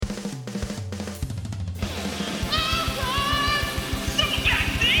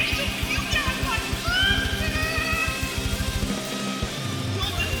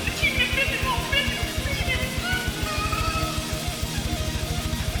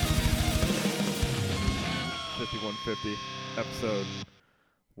5150 episode,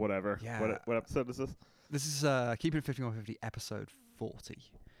 whatever. Yeah. What episode is this? This is Keeping It 5150 episode 40.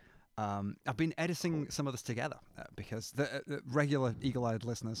 I've been editing some of this together because the regular eagle-eyed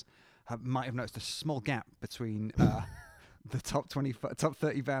listeners might have noticed a small gap between the top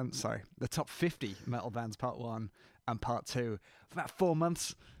 30 bands, the top 50 metal bands part 1 and part 2. For about 4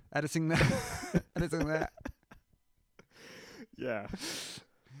 months editing that. Yeah.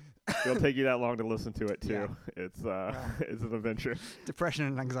 It'll take you that long to listen to it too. Yeah. It's an adventure. Depression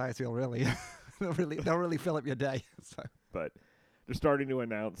and anxiety will really they'll really fill up your day. So. But they're starting to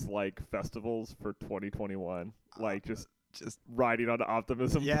announce like festivals for 2021, like just riding on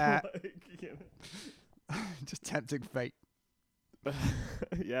optimism. Yeah. Like, you know. Just tempting fate.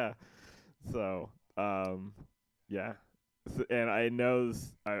 Yeah. So, yeah. And I know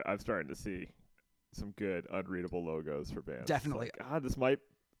I'm starting to see some good unreadable logos for bands. Definitely. Like, this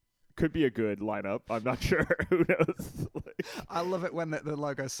could be a good lineup. I'm not sure. Who knows? Like, I love it when the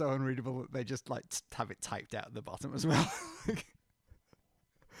logo's so unreadable that they just like have it typed out at the bottom as well.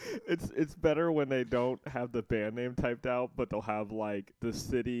 It's better when they don't have the band name typed out, but they'll have like the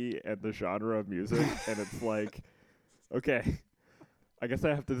city and the genre of music, and it's like, okay, I guess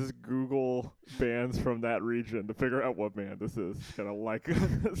I have to just Google bands from that region to figure out what band this is. Kind of like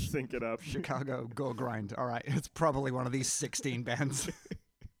sync it up. Chicago Gore Grind. All right, it's probably one of these 16 bands.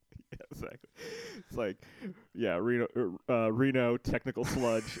 Yeah, exactly. It's like, yeah, Reno Technical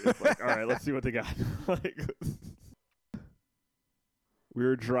Sludge. It's like, all right, let's see what they got. Like, we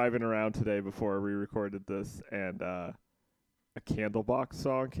were driving around today before we recorded this, and a Candlebox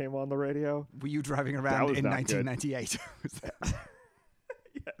song came on the radio. Were you driving around in 1998?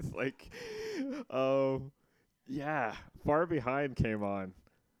 Yes, like, yeah, Far Behind came on.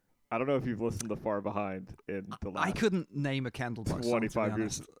 I don't know if you've listened to Far Behind in the last. I couldn't name a Candlebox 25 song,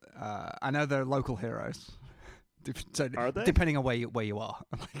 years. I know they're local heroes. So are they? Depending on where you are.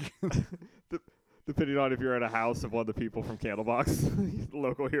 Depending on if you're at a house of one of the people from Candlebox,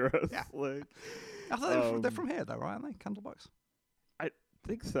 local heroes. Yeah. Like, I thought they're from here, though, right? Aren't they? Candlebox? I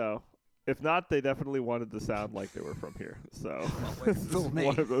think so. If not, they definitely wanted to sound like they were from here. So it's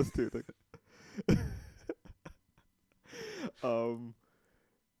one of those two things.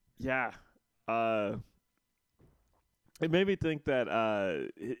 Yeah. It made me think that. I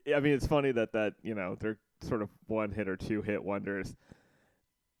mean, it's funny that they're sort of one hit or two hit wonders.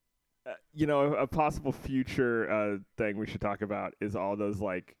 A possible future thing we should talk about is all those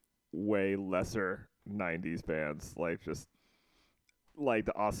like way lesser 90s bands, like just like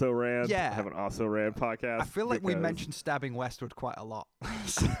the Also Ran. Yeah. Have an Also Ran podcast. I feel like we mentioned Stabbing Westward quite a lot.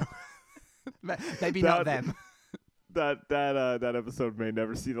 So maybe not them. That episode may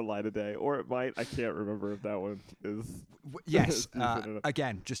never see the light of day, or it might. I can't remember if that one is. Yes.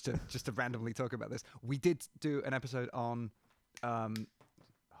 Again, just to randomly talk about this, we did do an episode on. My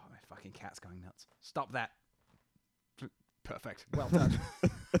fucking cat's going nuts. Stop that. Perfect. Well done.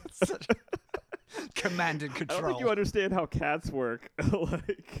 Such command and control. I don't think you understand how cats work.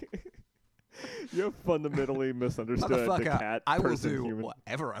 Like, you have fundamentally misunderstood the cat. I will do human.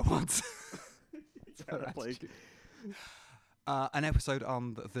 Whatever I want. Like, an episode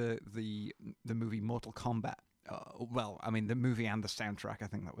on the movie Mortal Kombat. Well, I mean the movie and the soundtrack. I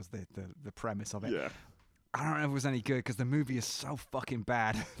think that was the premise of it. Yeah. I don't know if it was any good because the movie is so fucking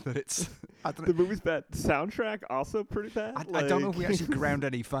bad that it's. The movie's bad. Soundtrack also pretty bad. I don't know if we actually ground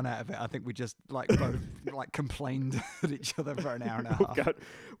any fun out of it. I think we just both complained at each other for an hour and a half. God,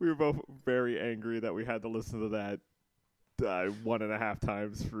 we were both very angry that we had to listen to that 1.5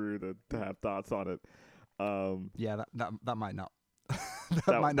 times through to have thoughts on it. Yeah, that might not.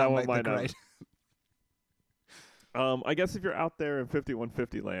 that might not make the grade. I guess if you're out there in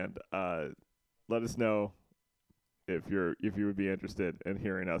 5150 land, let us know if you would be interested in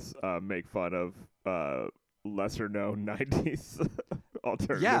hearing us make fun of lesser known 90s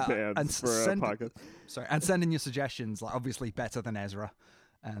alternative bands and for a podcast. Sorry, and send in your suggestions. Like obviously better than Ezra,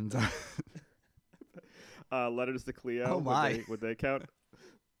 and Letters to Cleo. Oh my. Would they count?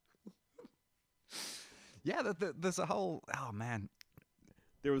 Yeah, there's a whole. Oh man,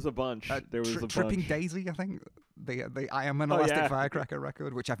 there was a bunch. Tripping Daisy, I think. The I Am an Elastic Firecracker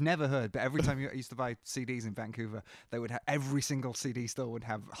record, which I've never heard, but every time you used to buy CDs in Vancouver, they would have every single CD store would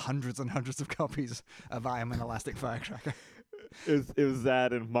have hundreds and hundreds of copies of I Am an Elastic Firecracker. It was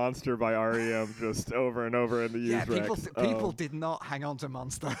that and Monster by REM just over and over in the used people did not hang on to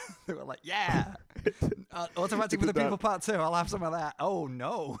Monster. They were like, yeah, Automatic for the People Part 2. I'll have some of that. Oh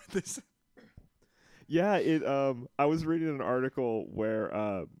no, this. Yeah, I was reading an article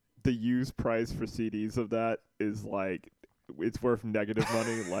where the used price for CDs of that is like it's worth negative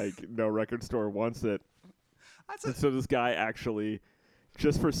money. Like no record store wants it. And so this guy actually,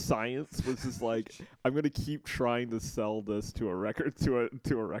 just for science, was just like, I'm gonna keep trying to sell this to a record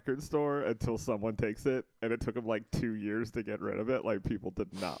store until someone takes it, and it took him like 2 years to get rid of it. Like people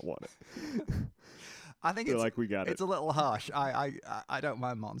did not want it. I think They're it's like, we got it's it. a little harsh. I don't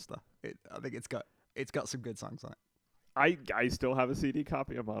mind Monster. I think it's got some good songs on it. I still have a CD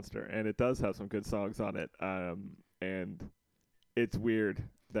copy of Monster, and it does have some good songs on it. And it's weird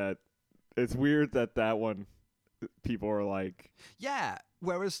that that one people are like, Yeah.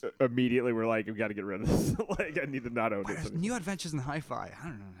 Whereas immediately we're like, we got to get rid of this. Like, I need to not own this anymore. New Adventures in Hi-Fi, I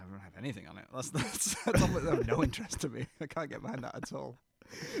don't have anything on it. That's of no interest to me. I can't get behind that at all.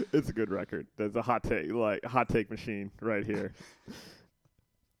 It's a good record. There's a hot take machine right here.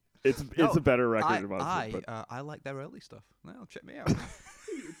 It's a better record than Monster. I like their early stuff. Well, check me out.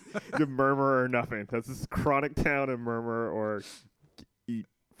 The Murmur or nothing. That's this Chronic Town and Murmur or eat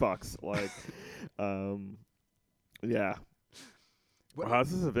fucks. Like, yeah. Well, Wow,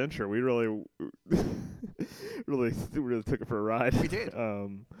 this is a venture. We really, really took it for a ride. We did.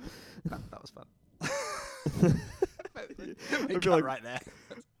 That was fun. I feel like right there.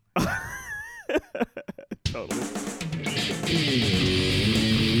 Totally.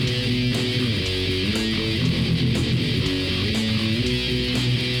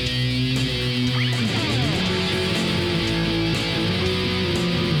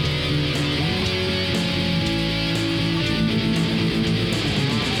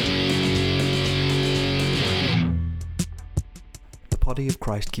 The body of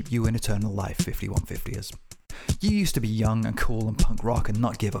Christ keep you in eternal life, 5150ers. You used to be young and cool and punk rock and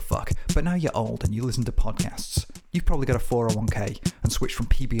not give a fuck, but now you're old and you listen to podcasts. You've probably got a 401k and switched from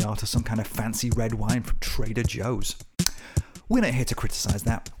PBR to some kind of fancy red wine from Trader Joe's. We're not here to criticize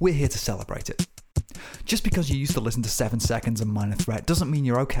that, we're here to celebrate it. Just because you used to listen to 7 Seconds and Minor Threat doesn't mean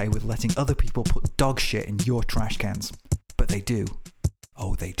you're okay with letting other people put dog shit in your trash cans. But they do.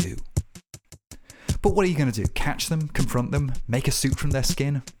 Oh, they do. But what are you going to do? Catch them? Confront them? Make a suit from their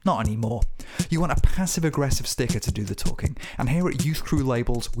skin? Not anymore. You want a passive-aggressive sticker to do the talking, and here at Youth Crew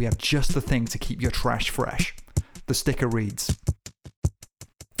Labels, we have just the thing to keep your trash fresh. The sticker reads,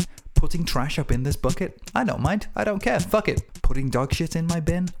 "Putting trash up in this bucket? I don't mind. I don't care. Fuck it. Putting dog shit in my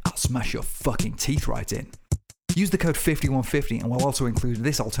bin? I'll smash your fucking teeth right in." Use the code 5150 and we'll also include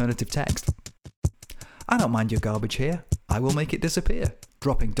this alternative text. "I don't mind your garbage here. I will make it disappear.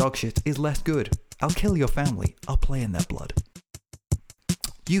 Dropping dog shit is less good. I'll kill your family. I'll play in their blood."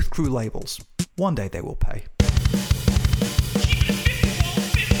 Youth Crew Labels. One day they will pay.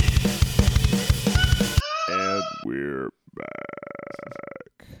 And we're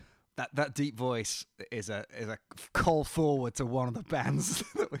back. That deep voice is a call forward to one of the bands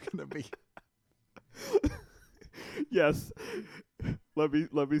that we're going to be. Yes. Let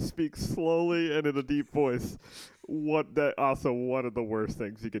me speak slowly and in a deep voice. Also one of the worst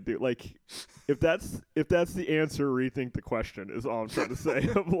things you could do. Like, if that's the answer, rethink the question is all I'm trying to say.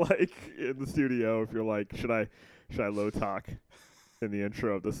 I'm like in the studio. If you're like, should I low talk in the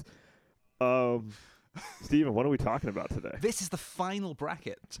intro of this? Steven, what are we talking about today? This is the final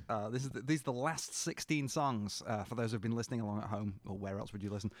bracket. These are the last 16 songs for those who've been listening along at home, or where else would you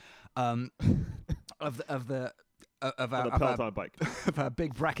listen? Of our Peloton bike. Of our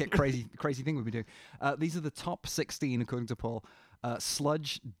big bracket crazy thing we've been doing. These are the top 16 according to Paul.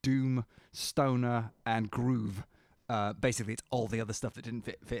 Sludge, doom, stoner, and groove. Basically, it's all the other stuff that didn't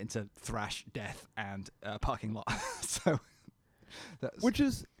fit into thrash, death, and parking lot. So, which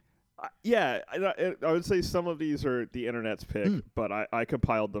is. Yeah, I would say some of these are the internet's pick, but I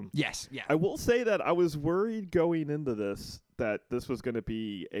compiled them. Yes, yeah. I will say that I was worried going into this that this was going to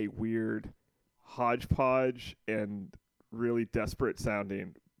be a weird hodgepodge and really desperate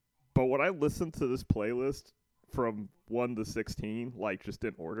sounding. But when I listened to this playlist from 1 to 16, like just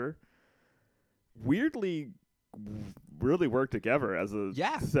in order, weirdly really worked together as a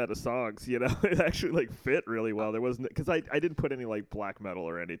set of songs. You know, it actually like fit really well. There wasn't, because I didn't put any like black metal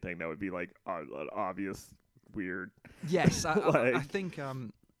or anything that would be like obvious weird. Yes, I think I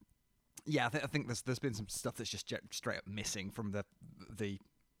think there's been some stuff that's just straight up missing from the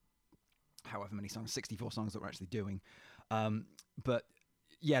however many songs, 64 songs that we're actually doing. But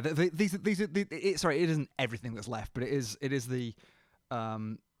yeah, these are it isn't everything that's left, but it is the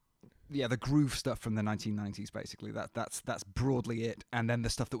the groove stuff from the 1990s, basically. That's broadly it, and then the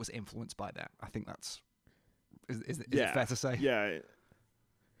stuff that was influenced by that. I think that's is it fair to say?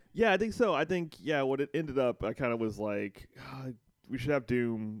 Yeah, I think so. I think what it ended up, I kind of was like, we should have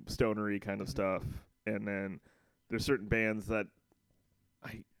doom, stonery kind of stuff, and then there's certain bands that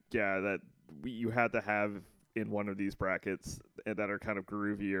you had to have in one of these brackets, and that are kind of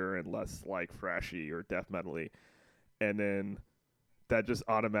groovier and less like thrashy or death metally, and then that just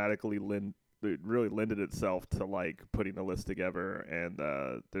automatically it really lended itself to like putting the list together.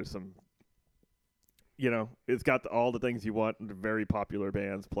 And there's some, it's got all the things you want in very popular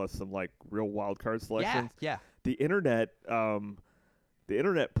bands, plus some like real wild card selections. Yeah. The internet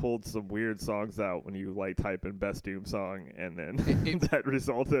pulled some weird songs out when you like type in best Doom song, and then that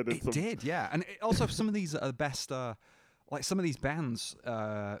resulted in It did, yeah. And also some of these are the best, like some of these bands,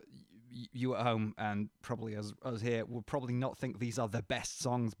 you at home and probably us here will probably not think these are the best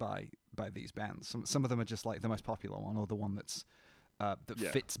songs by these bands. Some of them are just like the most popular one, or the one that's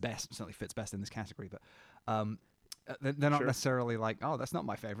fits best, certainly fits best in this category. But they're not necessarily like, oh, that's not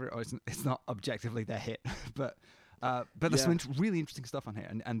my favorite, or it's not objectively their hit. But there's some really interesting stuff on here,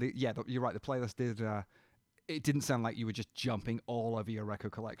 and you're right. The playlist did. It didn't sound like you were just jumping all over your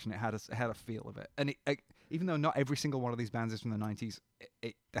record collection. It had a feel of it, and even though not every single one of these bands is from the 90s,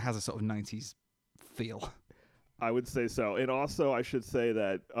 it has a sort of 90s feel. I would say so. And also, I should say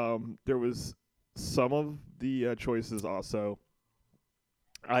that there was some of the choices also.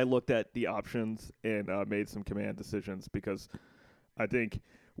 I looked at the options and made some command decisions, because I think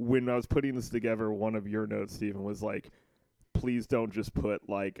when I was putting this together, one of your notes, Stephen, was like, please don't just put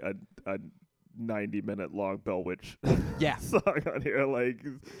like a 90-minute long Bell Witch song on here. Like,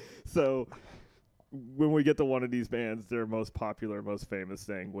 so when we get to one of these bands, their most popular, most famous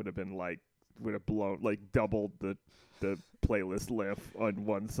thing would have blown, like, doubled the playlist length on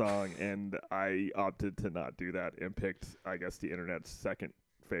one song, and I opted to not do that and picked, I guess, the internet's second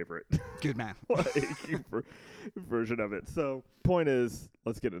favorite good man version of it. So point is,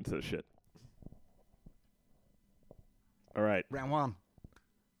 let's get into the shit. All right, round one.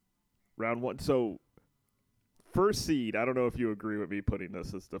 So first seed, I don't know if you agree with me putting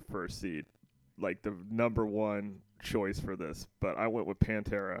this as the first seed, like the number one choice for this, but I went with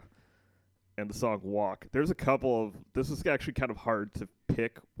Pantera and the song Walk. There's a couple of, this is actually kind of hard to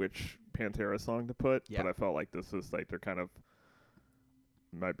pick which Pantera song to put, but I felt like this is like they're kind of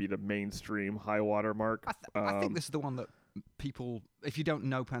might be the mainstream high water mark. I think this is the one that people, if you don't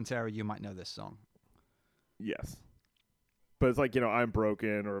know Pantera, you might know this song. Yes. But it's like, I'm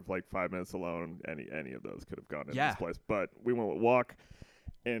Broken or like 5 Minutes Alone. Any of those could have gone in this place. But we went with Walk,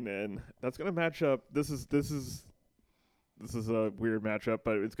 and then that's gonna match up. This is a weird matchup,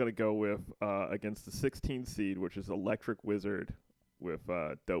 but it's gonna go with against the 16th seed, which is Electric Wizard with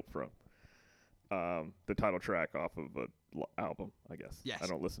Dope From. The title track off of an album, I guess. Yes. I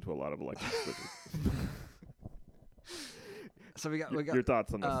don't listen to a lot of Electric Wizard. So we got your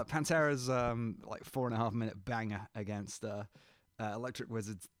thoughts on this? Pantera's like 4.5 minute banger against Electric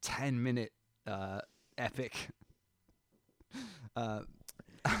Wizard's 10-minute epic.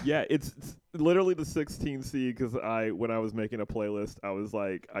 Yeah, it's literally the 16th seed, because when I was making a playlist, I was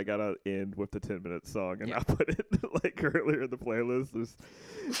like, I gotta end with the 10-minute song, and I put it like earlier in the playlist.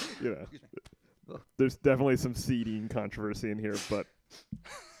 There's definitely some seeding controversy in here, but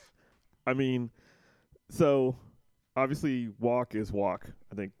I mean, so obviously Walk is Walk.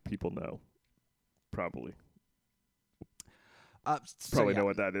 I think people know, probably know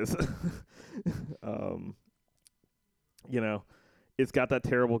what that is. It's got that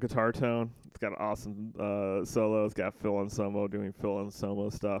terrible guitar tone. It's got an awesome solo. It's got Phil Anselmo doing Phil Anselmo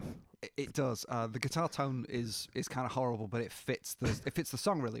stuff. It does. The guitar tone is kind of horrible, but it fits the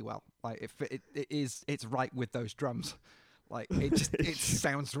song really well. Like it's right with those drums. Like it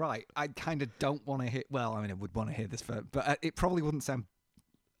sounds right. I kind of don't want to hear. Well, I mean, I would want to hear this, but it probably wouldn't sound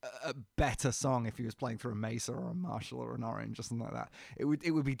a better song if he was playing through a Mesa or a Marshall or an Orange or something like that. It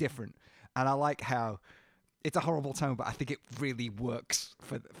would be different. And I like how it's a horrible tone, but I think it really works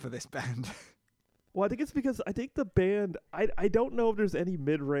for this band. Well, I think it's because I think the band, I don't know if there's any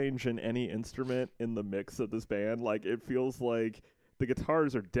mid-range in any instrument in the mix of this band. Like, it feels like the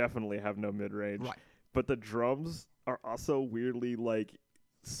guitars definitely have no mid-range. Right. But the drums are also weirdly, like,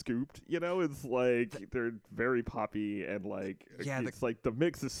 scooped, It's like they're very poppy, and, like, it's like the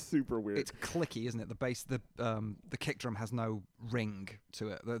mix is super weird. It's clicky, isn't it? The bass, the kick drum has no ring to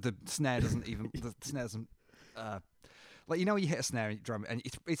it. The snare doesn't even, the snare doesn't, like, you hit a snare drum and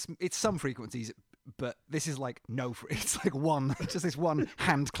it's some frequencies, but this is like it's like just this one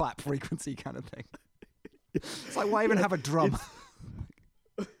hand clap frequency kind of thing. It's like, why even have a drum?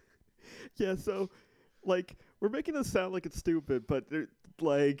 Yeah, so like we're making this sound like it's stupid, but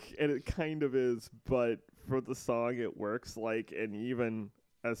like, and it kind of is, but for the song it works. Like, and even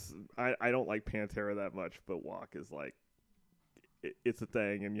as I don't like Pantera that much, but Walk is like it's a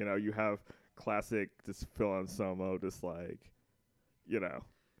thing, and you have classic just Phil Anselmo, just like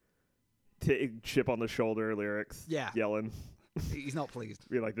chip on the shoulder lyrics, yelling He's not pleased.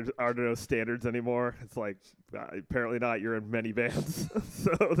 Be like, there are no standards anymore. It's like, apparently not. You're in many bands,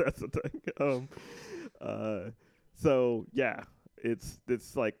 so that's the thing. So yeah, it's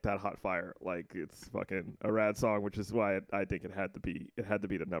like that hot fire. Like it's fucking a rad song, which is why I think it had to be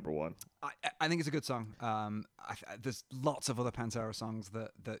the number one. I think it's a good song. There's lots of other Pantera songs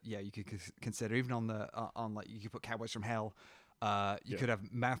that you could consider. Even on the on like you could put Cowboys from Hell. You could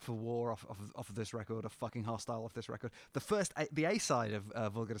have Mouthful War off of this record, or Fucking Hostile off this record. The A side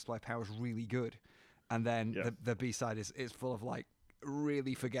of Vulgar Display of Power is really good, and then the B side is full of like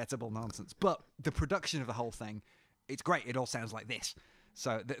really forgettable nonsense. But the production of the whole thing, it's great. It all sounds like this.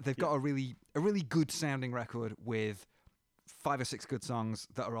 So they've got a really good sounding record with 5 or 6 good songs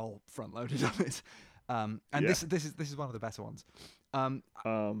that are all front loaded on it. This is one of the better ones.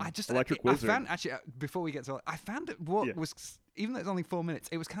 Electric Wizard. I found actually before we get to it, I found it was, even though it's only 4 minutes,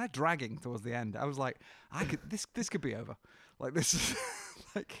 it was kind of dragging towards the end. I was like, this could be over. Like this is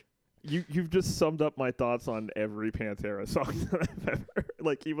like you've just summed up my thoughts on every Pantera song that I've ever,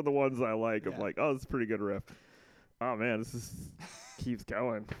 like even the ones I like. I'm like, oh, this is a pretty good riff. Oh man, this is keeps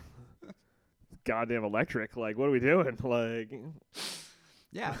going. Goddamn electric. Like, what are we doing? Like,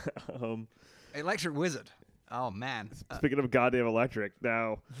 yeah. Electric Wizard. Oh man! Speaking of goddamn electric,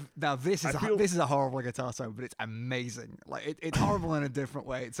 now this is a horrible guitar solo, but it's amazing. Like it's horrible in a different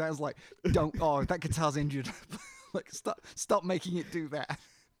way. It sounds like that guitar's injured. Like stop making it do that.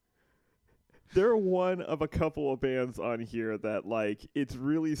 They're one of a couple of bands on here that like it's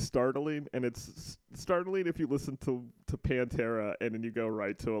really startling, and it's startling if you listen to Pantera and then you go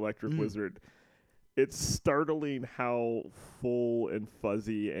right to Electric Wizard. It's startling how full and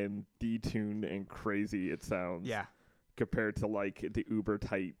fuzzy and detuned and crazy it sounds. Yeah. Compared to like the uber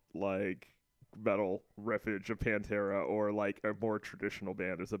tight like metal riffage of Pantera or like a more traditional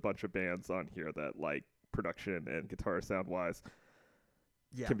band. There's a bunch of bands on here that like production and guitar sound wise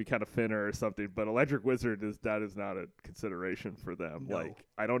can be kind of thinner or something. But Electric Wizard is not a consideration for them. No. Like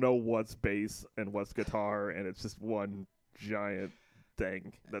I don't know what's bass and what's guitar, and it's just one giant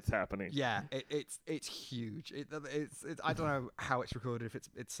thing that's happening. Yeah, it's huge. It's I don't know how it's recorded. If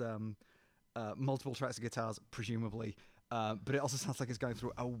it's multiple tracks of guitars, presumably, but it also sounds like it's going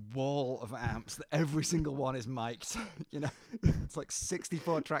through a wall of amps. That every single one is mic'd. You know, it's like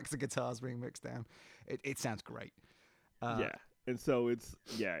 64 tracks of guitars being mixed down. It sounds great. And so it's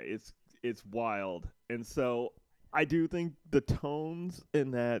wild. And so I do think the tones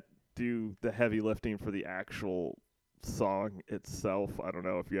in that do the heavy lifting for the actual song itself. I don't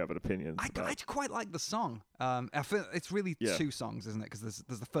know if you have an opinion. I quite like the song. I feel it's really 2 songs, isn't it? Because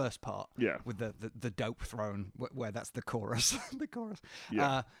there's the first part with the dope thrown where that's the chorus, and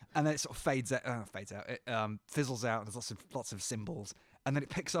then it sort of fades out. It fizzles out. There's lots of cymbals, and then it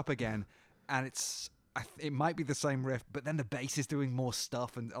picks up again, and it might be the same riff, but then the bass is doing more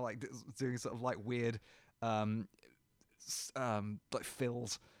stuff and like doing sort of like weird, like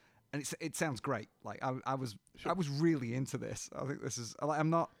fills. And it sounds great. Like I was really into this. I think this is like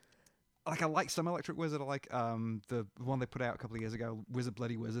I like some Electric Wizard. I like the one they put out a couple of years ago, Wizard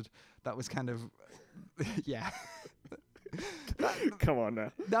Bloody Wizard. That was kind of Come on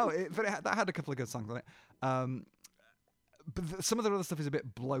now. No, that had a couple of good songs on it. But some of the other stuff is a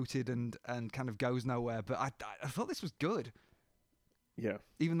bit bloated and kind of goes nowhere. But I thought this was good. Yeah.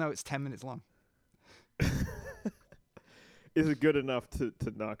 Even though it's 10 minutes long. Is it good enough to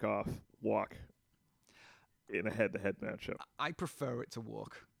knock off Walk in a head-to-head matchup? I prefer it to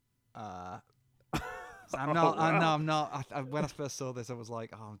Walk. I'm not. When I first saw this, I was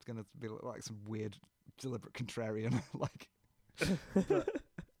like, "Oh, it's gonna be like some weird, deliberate contrarian." Like,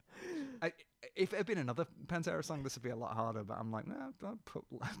 if it had been another Pantera song, this would be a lot harder. But I'm like, no, don't put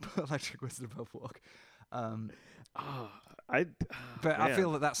Electric Wizard above Walk. I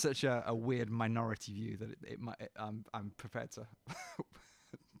feel that that's such a weird minority view that I'm prepared to.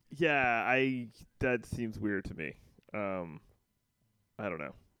 Yeah, that seems weird to me. I don't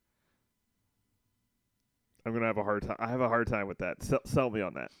know. I'm gonna have a hard time. I have a hard time with that. Sell me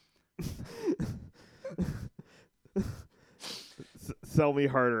on that. Sell me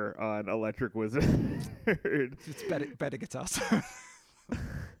harder on Electric Wizard. It's better guitars.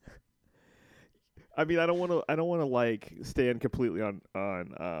 I mean, I don't want to like stand completely on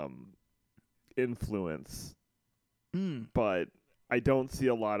influence, but I don't see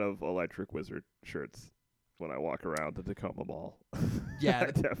a lot of Electric Wizard shirts when I walk around the Tacoma Mall. Yeah,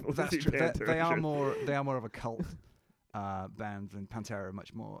 definitely that's see true. Pantera They are shirts. more of a cult band than Pantera. Are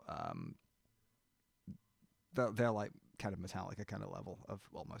much more. They're like kind of Metallica kind of level of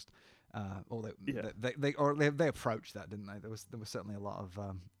almost. Or they approached that, didn't they? There was certainly a lot of.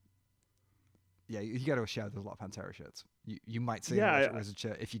 Yeah, you go to a show, there's a lot of Pantera shirts. You might see Yeah, an Electric Wizard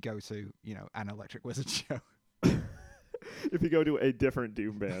shirt if you go to, an Electric Wizard show. If you go to a different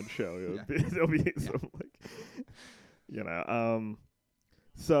Doom band show, it'll be some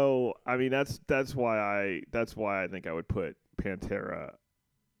So I mean that's why I think I would put Pantera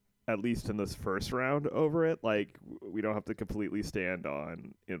at least in this first round over it. Like we don't have to completely stand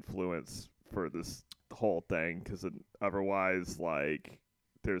on influence for this whole thing because otherwise like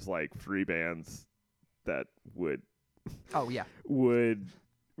there's like 3 bands that would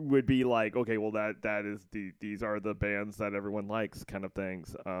would be like, okay, well that is these are the bands that everyone likes kind of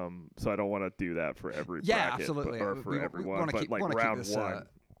things. So I don't want to do that for every bracket, absolutely, or for everyone. But like round this, one,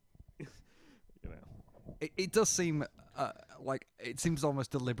 it does seem like it seems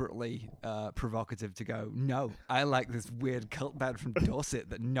almost deliberately provocative to go, no, I like this weird cult band from Dorset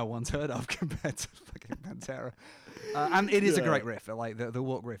that no one's heard of compared to fucking Pantera. And it is a great riff. Like the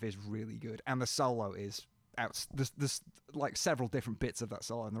Walk riff is really good, and the solo is out. There's like several different bits of that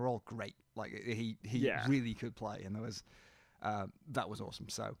solo, and they're all great. Like he really could play, and there was that was awesome.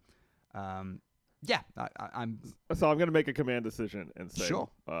 So I'm So I'm gonna make a command decision and say sure.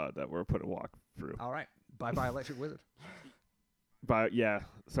 That we're putting Walk through. All right, bye Electric Wizard.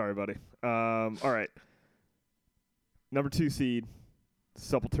 Sorry, buddy. All right. Number 2 seed,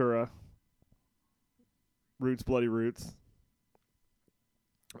 Sepultura. Roots, Bloody Roots.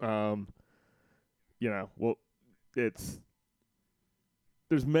 There's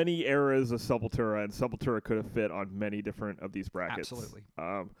many eras of Sepultura, and Sepultura could have fit on many different of these brackets. Absolutely.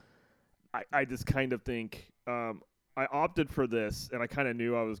 I just kind of think I opted for this, and I kind of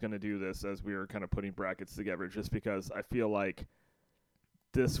knew I was going to do this as we were kind of putting brackets together, just because I feel like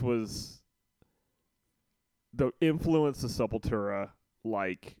this was the influence of Sepultura,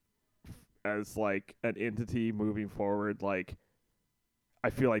 like as like an entity moving forward. Like I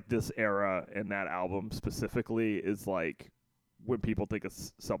feel like this era and that album specifically is like when people think of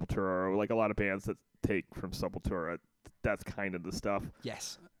Sepultura, or like a lot of bands that take from Sepultura, that's kind of the stuff.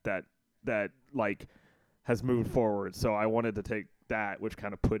 Yes. That like has moved forward. So I wanted to take that, which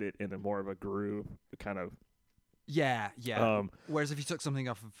kind of put it in a more of a groove, kind of. Yeah. Whereas if you took something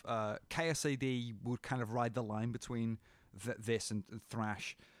off of KSAD, would kind of ride the line between this and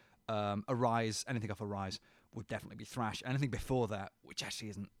thrash. Arise, anything off Arise would definitely be thrash. Anything before that, which actually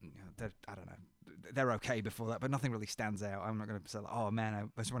isn't, I don't know, they're okay before that, but nothing really stands out. I'm not going to say, like, oh man, I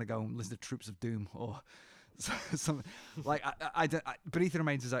just want to go and listen to Troops of Doom or something. Like, Beneath the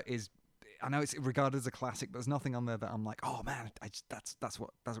Remains is, I know it's regarded as a classic, but there's nothing on there that I'm like, oh man, that's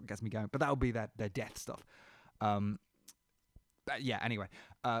what gets me going. But that would be their death stuff. Anyway,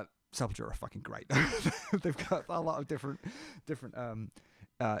 Sepultura are fucking great. They've got a lot of different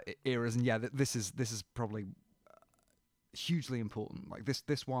eras, and this is probably hugely important. Like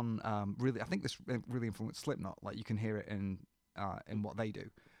this one really, I think this really influenced Slipknot. Like you can hear it in what they do,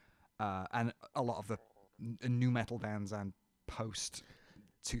 and a lot of the new metal bands and post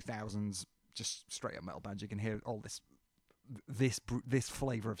 2000s just straight up metal bands. You can hear all this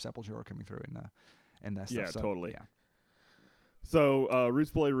flavor of Sepultura coming through in their stuff. Yeah, so, totally. Yeah. So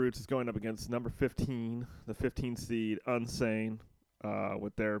Roots Bloody Roots is going up against number 15, the 15 seed Unsane,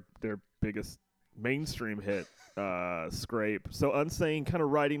 with their biggest mainstream hit, Scrape. So Unsane kind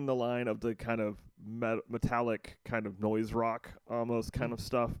of riding the line of the kind of metallic kind of noise rock almost kind of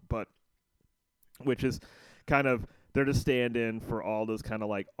stuff, but which is kind of, they're to stand in for all those kind of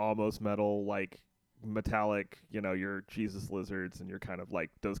like almost metal, like metallic, your Jesus Lizards and your kind of like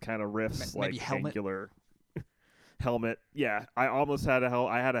those kind of riffs, like Angular. Helmet. Yeah, I almost had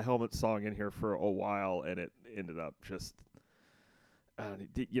I had a Helmet song in here for a while, and it ended up just,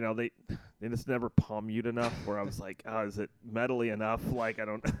 they just never palm-mute enough. Where I was like, oh, is it metally enough? Like I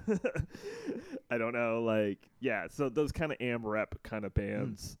don't, I don't know. Like yeah, so those kind of am rep kind of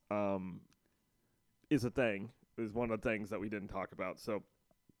bands is a thing. Is one of the things that we didn't talk about. So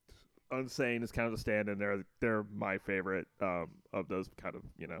Unsane is kind of the stand-in. They're my favorite of those kind of,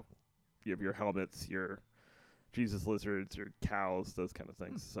 you have your Helmets, your Jesus Lizards, your Cows, those kind of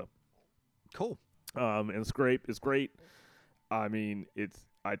things. So cool. And Scrape is great. I mean,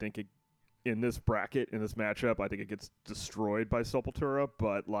 I think in this bracket, in this matchup, I think it gets destroyed by Sepultura,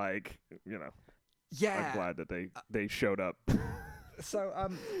 but like, yeah, I'm glad that they showed up. So,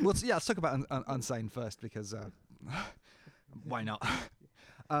 let's talk about Unsane first, because why not?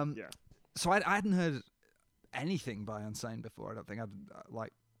 Yeah. So I hadn't heard anything by Unsane before. I don't think I'd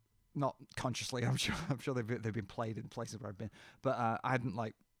not consciously. I'm sure they've been played in places where I've been, but I hadn't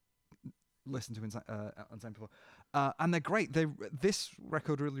listened to Unsane before. And they're great. This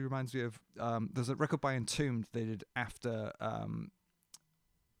record really reminds me of there's a record by Entombed they did after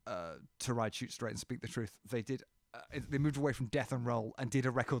To Ride, Shoot Straight, and Speak the Truth, they moved away from death and roll and did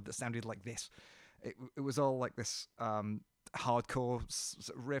a record that sounded like this. It was all like this hardcore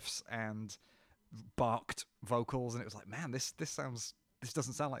riffs and barked vocals, and it was like, man, this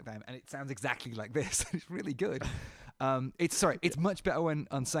doesn't sound like them, and it sounds exactly like this. It's really good. It's much better when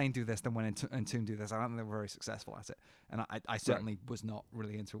Unsane do this than when Entomb do this. I don't think they were very successful at it, and I certainly was not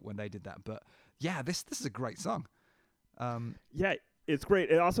really into it when they did that. But yeah, this is a great song. Yeah, it's great.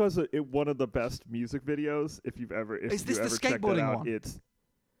 It also has one of the best music videos. If you ever checked that out, one?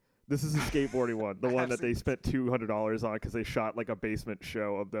 This is the skateboarding one, the one that they spent $200 on because they shot like a basement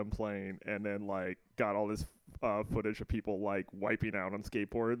show of them playing, and then like got all this footage of people like wiping out on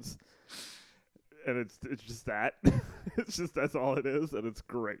skateboards, and it's just that. It's just that's all it is, and it's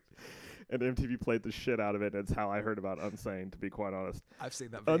great. And MTV played the shit out of it. And it's how I heard about Unsane, to be quite honest. I've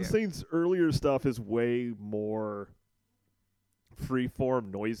seen that video. Unsane's earlier stuff is way more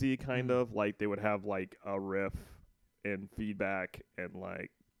freeform, noisy, kind of. Like they would have like a riff and feedback, and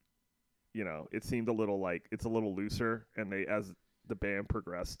like, you know, it seemed a little like it's a little looser. And as the band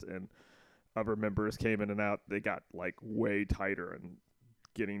progressed and other members came in and out, they got like way tighter and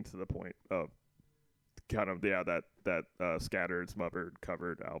getting to the point of kind of that Scattered, Smothered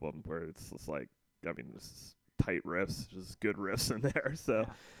covered album where it's just like, I mean, this is tight riffs, just good riffs in there. So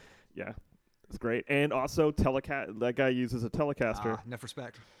yeah, it's great. And also that guy uses a Telecaster. Enough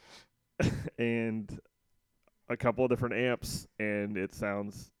respect. And a couple of different amps, and it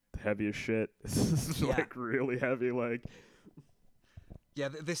sounds heavy as shit. It's like really heavy, like. Yeah,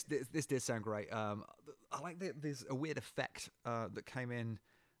 this did sound great. I like there's a weird effect that came in,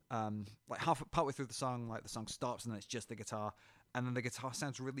 like partway through the song. Like the song stops and then it's just the guitar, and then the guitar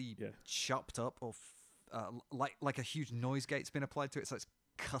sounds really chopped up, or like a huge noise gate's been applied to it, so it's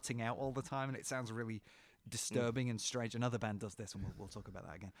cutting out all the time, and it sounds really disturbing and strange. Another band does this, and we'll talk about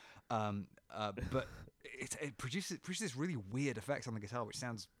that again. But it produces this really weird effects on the guitar, which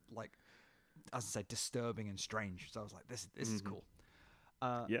sounds like, as I said, disturbing and strange. So I was like, this is cool.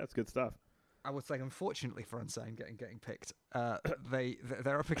 Yeah, it's good stuff. I would say, unfortunately for Unsane getting picked,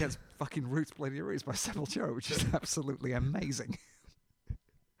 they're up against fucking Roots Bloody Roots by Sepultura, which is absolutely amazing.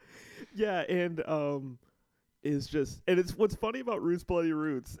 Yeah, and it's what's funny about Roots Bloody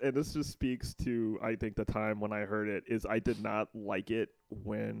Roots, and this just speaks to, I think, the time when I heard it, is I did not like it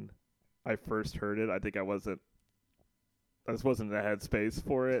when I first heard it. I think I just wasn't in the headspace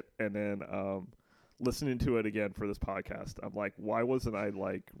for it, and then listening to it again for this podcast, I'm like, why wasn't I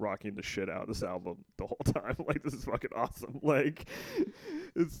like rocking the shit out of this album the whole time? Like, this is fucking awesome. Like,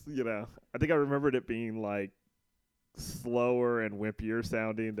 it's, you know, I think I remembered it being like slower and wimpier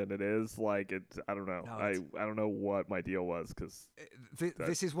sounding than it is. Like, it's, I don't know. I don't know what my deal was, because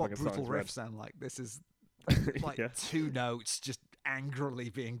this is what brutal riffs sound like. This is like two notes just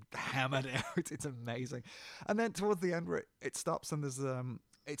angrily being hammered out. It's amazing. And then towards the end where it stops and there's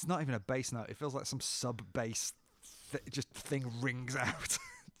it's not even a bass note. It feels like some sub bass thing rings out.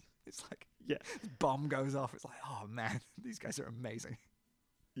 It's like bomb goes off. It's like, oh man, these guys are amazing.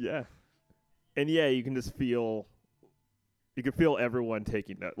 Yeah, and you can just feel. You could feel everyone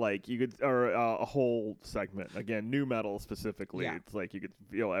taking that, like you could, or a whole segment. Again, new metal specifically. Yeah. It's like you could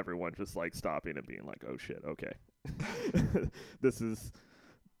feel everyone just like stopping and being like, "Oh shit, okay, this is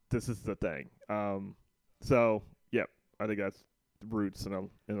the thing." So yeah, I think that's Roots in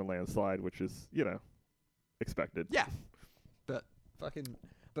a landslide, which is, you know, expected. Yeah, but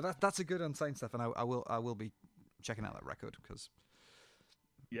that's a good Unsane stuff, and I will be checking out that record because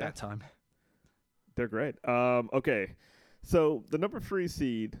that time. They're great. Okay. So the number 3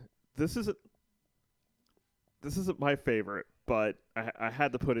 seed, this isn't my favorite, but I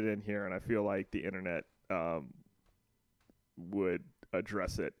had to put it in here, and I feel like the internet would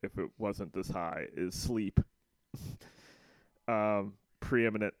address it if it wasn't this high, is Sleep.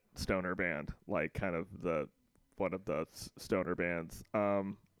 Preeminent stoner band, like kind of one of the stoner bands.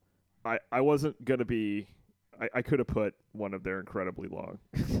 I wasn't gonna be. I could have put one of their Incredibly Long.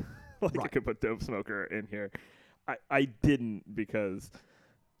 I could put Dope Smoker in here. I didn't, because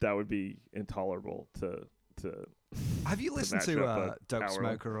that would be intolerable to. Have you listened to Dope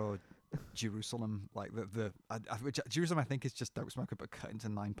Smoker or Jerusalem? Like Jerusalem, I think, is just Dope Smoker but cut into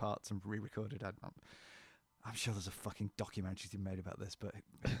 9 parts and re-recorded. I'm sure there's a fucking documentary to be made about this, but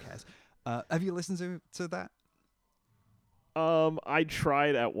who cares? Have you listened to that? I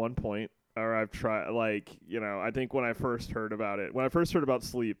tried at one point. Or I've tried, like, you know, I think when I first heard about it, when I first heard about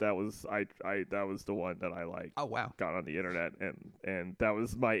Sleep, that was that was the one that I like. Oh wow! Got on the internet, and that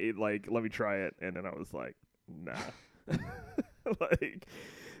was my like, let me try it, and then I was like, nah. Like,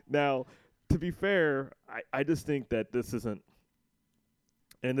 now, to be fair, I just think that this isn't.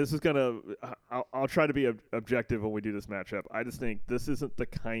 and this is gonna. I'll try to be objective when we do this matchup. I just think this isn't the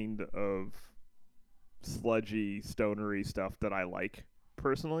kind of sludgy, stonery stuff that I like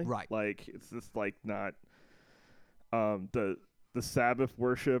personally. Right. Like it's just like not the Sabbath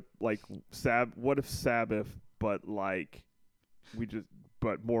worship. Like what if Sabbath, but like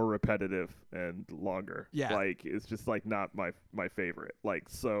but more repetitive and longer. Yeah. Like it's just like not my favorite. Like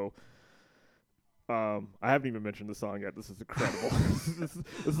so. I haven't even mentioned the song yet. This is incredible. this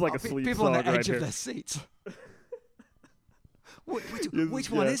is like a sleep people song on the edge right of here. their seats. Which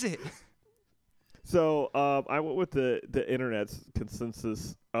one is it? So I went with the internet's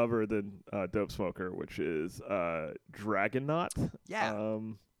consensus other than Dope Smoker, which is Dragonaut. Yeah.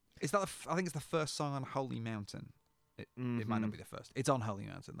 Is that? I think it's the first song on Holy Mountain. It might not be the first. It's on Holy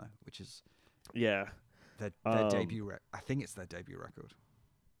Mountain though, which is their debut. I think it's their debut record.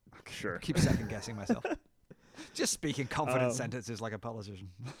 Sure. I keep second guessing myself. Just speaking confident sentences like a politician.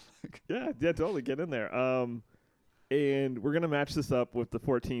 yeah, totally. Get in there. And we're gonna match this up with the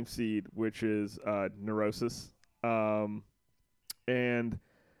 14th seed, which is Neurosis, and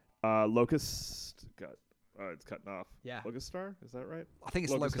Locust. It's cutting off. Yeah. Locust Star, is that right? I think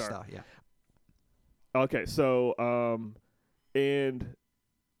it's Locust Star. Yeah. Okay, so and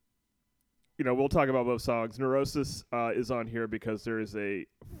we'll talk about both songs. Neurosis is on here because there is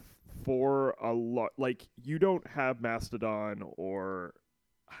for a lot, like you don't have Mastodon or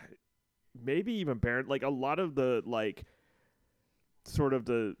maybe even Baron, like a lot of the like sort of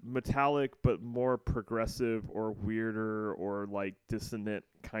the metallic but more progressive or weirder or like dissonant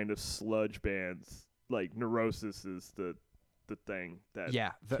kind of sludge bands. Like Neurosis is the thing that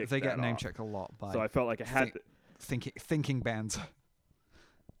they get name checked a lot by. So I felt like I had thinking bands.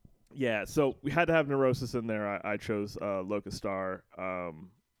 Yeah, so we had to have Neurosis in there. I chose Locust Star,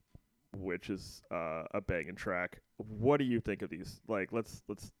 which is a banging track. What do you think of these? Like, let's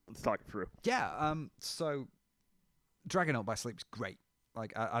talk it through. Yeah. So, Dragonaut by Sleep's great.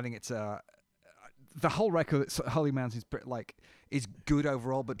 Like, I think it's the whole record. Holy Mountain's is good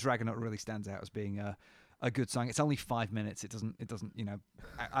overall, but Dragonaut really stands out as being a good song. It's only 5 minutes. It doesn't.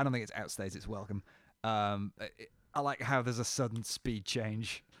 I don't think it's outstays its welcome. I like how there's a sudden speed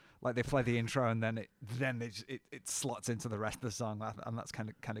change. Like they play the intro and then it slots into the rest of the song, and that's kind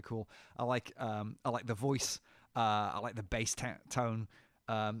of cool. I like the voice. I like the bass tone.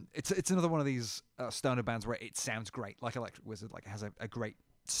 It's another one of these stoner bands where it sounds great, like Electric Wizard. Like it has a great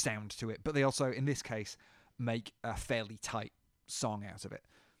sound to it, but they also in this case make a fairly tight song out of it.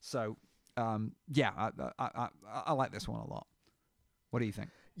 So I like this one a lot. What do you think?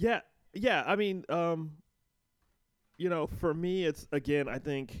 Yeah. I mean, for me, it's again. I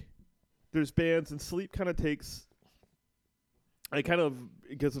think there's bands, and Sleep kind of takes. I kind of,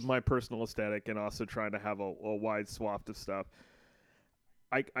 because of my personal aesthetic and also trying to have a wide swath of stuff,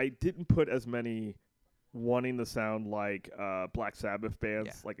 I didn't put as many wanting to sound like Black Sabbath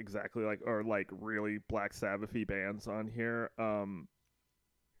bands, like exactly like, or like really Black Sabbath-y bands on here.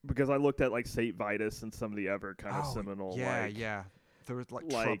 Because I looked at like Saint Vitus and some of the other kind of seminal. Yeah. There was like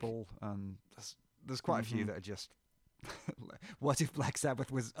Trouble, and there's quite a few that are just. What if Black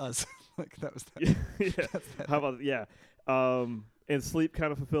Sabbath was us? Like that was. How about and Sleep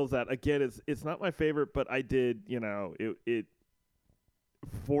kind of fulfills that. Again, it's not my favorite, but I did it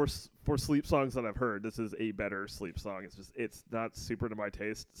for Sleep songs that I've heard. This is a better Sleep song. It's not super to my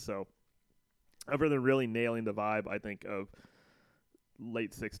taste. So, other than really nailing the vibe, I think of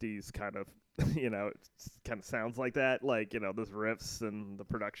late 60s kind of. It kind of sounds like that. Like those riffs and the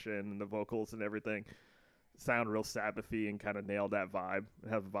production and the vocals and everything sound real Sabbathy and kind of nail that vibe,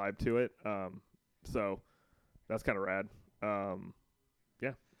 have a vibe to it. So that's kind of rad.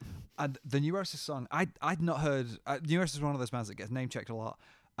 Yeah. And the Neurosis song, I'd not heard. Neurosis is one of those bands that gets name checked a lot,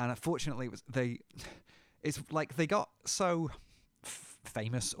 and unfortunately, it's like they got so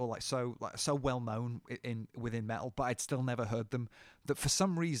famous or so well known within metal, but I'd still never heard them. That for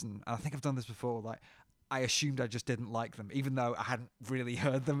some reason, and I think I've done this before, like. I assumed I just didn't like them, even though I hadn't really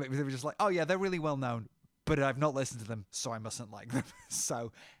heard them. They were just like, oh yeah, they're really well known, but I've not listened to them, so I mustn't like them.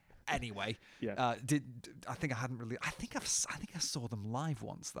 So, anyway, I think I hadn't really. I think I saw them live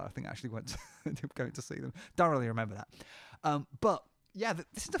once though. I think I actually went going to see them. Don't really remember that. But yeah,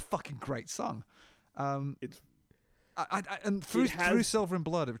 this is a fucking great song. It's. And through Silver and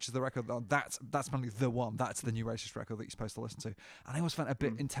Blood, which is the record, that's probably the one. That's the Neurosis record that you're supposed to listen to. And I always felt a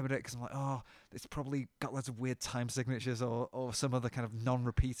bit intimidated because I'm like, oh, it's probably got loads of weird time signatures or some other kind of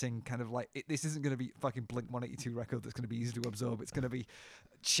non-repeating kind of like. This isn't going to be fucking Blink-182 record that's going to be easy to absorb. It's going to be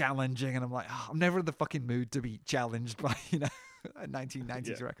challenging, and I'm like, I'm never in the fucking mood to be challenged by a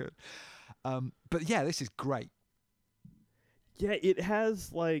 1990s record. But yeah, this is great. yeah, it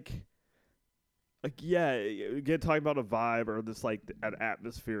has like yeah, again talking about a vibe or this like an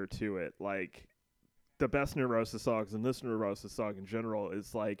atmosphere to it. Like the best Neurosis songs and this Neurosis song in general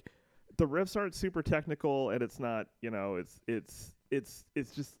is like the riffs aren't super technical and it's not, it's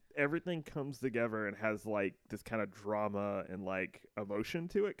just everything comes together and has like this kind of drama and like emotion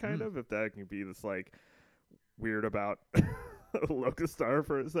to it kind of, if that can be this like weird about Locust Star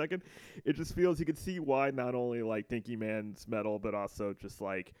for a second. It just feels you can see why not only like Thinking Man's metal but also just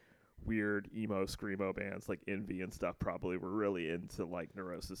like weird emo screamo bands like Envy and stuff probably were really into like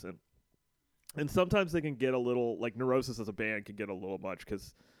Neurosis, and sometimes they can get a little like Neurosis as a band can get a little much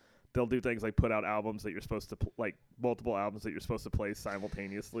because they'll do things like put out albums that you're supposed to like multiple albums that you're supposed to play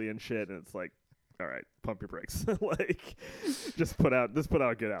simultaneously and shit, and it's like, all right, pump your brakes. Like just put out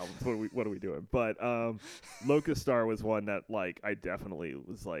good albums. What are we doing? But Locust Star was one that like I definitely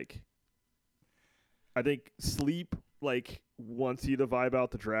was like, I think Sleep like wants you to vibe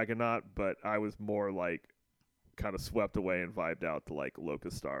out the Dragonaut, but I was more like kind of swept away and vibed out to like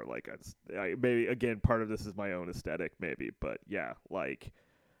Locust Star. Like I maybe again part of this is my own aesthetic maybe, but yeah, like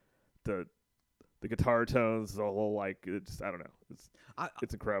the guitar tones, the whole like it's I don't know,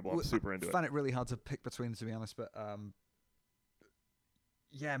 it's incredible. I'm super into it. I find it really hard to pick between, to be honest, but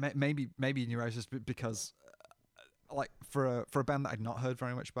yeah, maybe Neurosis because like for a band that I'd not heard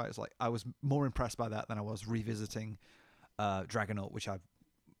very much about, it's like I was more impressed by that than I was revisiting Dragonaut, which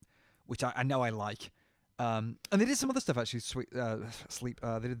I know I like. And they did some other stuff actually. Sleep.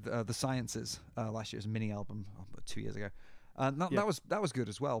 They did the Sciences last year's mini album 2 years ago. That was good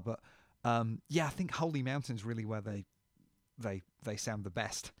as well. But yeah, I think Holy Mountain's really where they sound the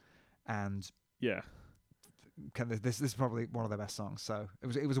best. And yeah, this is probably one of their best songs. So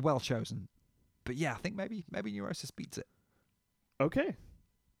it was well chosen. But yeah, I think maybe Neurosis beats it. Okay.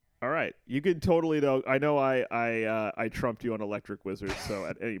 All right. You can totally though. I know I trumped you on Electric Wizard, so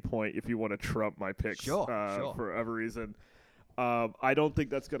at any point if you want to trump my picks sure. for whatever reason, I don't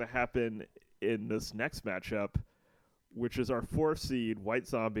think that's going to happen in this next matchup, which is our 4th seed White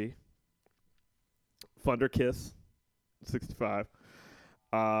Zombie, Thunder Kiss, 65,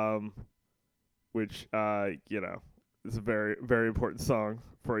 which is a very very important song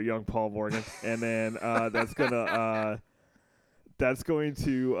for a young Paul Morgan, and then that's going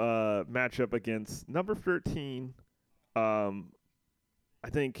to match up against number 13, I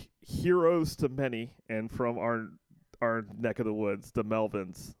think Heroes to Many, and from our neck of the woods, the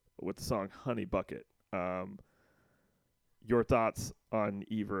Melvins, with the song Honey Bucket. Your thoughts on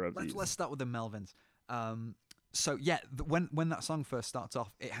either of these? Let's start with the Melvins. So yeah, when that song first starts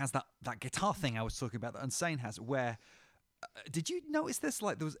off, it has that guitar thing I was talking about that Unsane has, where did you notice this?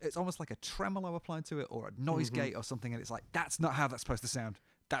 Like it's almost like a tremolo applied to it, or a noise gate or something, and it's like that's not how that's supposed to sound.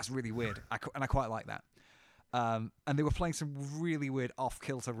 That's really weird. I quite like that. And they were playing some really weird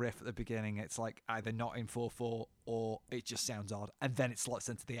off-kilter riff at the beginning. It's like either not in 4/4 or it just sounds odd, and then it slots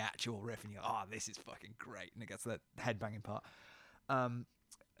into the actual riff, and you're like, oh, this is fucking great, and it gets to that headbanging part.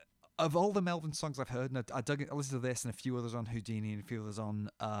 Of all the Melvin songs I've heard, and I listened to this and a few others on Houdini and a few others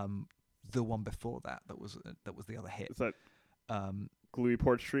on the one before that was the other hit. Is that Gluey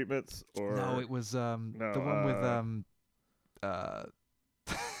Porch Treatments? Or no, it was the one with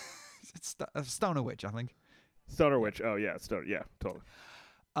it's Stoner Witch, I think. Stoner Witch. Oh yeah, Stoner. Yeah, totally.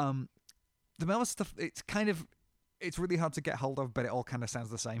 The Melvin stuff, it's really hard to get hold of, but it all kind of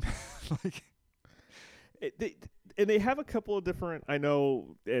sounds the same. Like they have a couple of different. I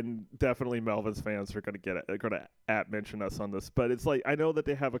know, and definitely Melvin's fans are going to mention us on this, but it's like I know that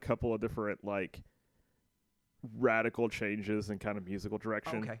they have a couple of different like radical changes in kind of musical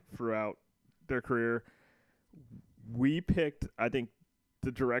direction throughout their career. We picked, I think,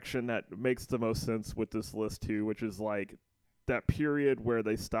 the direction that makes the most sense with this list too, which is like that period where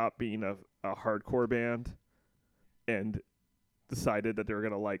they stopped being a hardcore band and decided that they were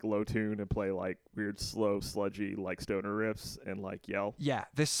gonna like low tune and play like weird slow sludgy like stoner riffs and like yell. Yeah,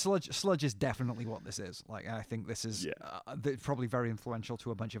 this sludge is definitely what this is. Like, I think this is probably very influential to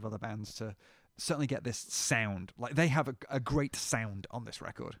a bunch of other bands to certainly get this sound. Like they have a great sound on this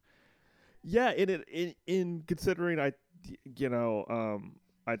record. Yeah, in considering I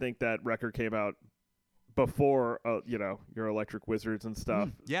think that record came out before your Electric Wizards and stuff.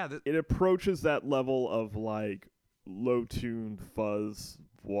 It approaches that level of like low tuned fuzz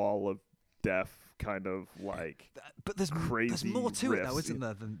wall of death kind of like. But there's crazy. There's more to riffs. it though, isn't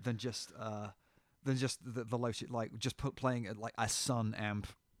there? Than just the low shit, like just playing at like a Sun amp,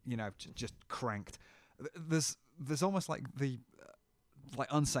 just cranked. There's almost like the. Like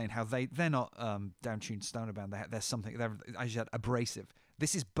Unsane, how they're not down-tuned stoner band. There's something. They're, as you said, abrasive.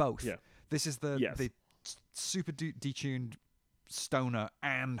 This is both. Yeah. This is the super detuned stoner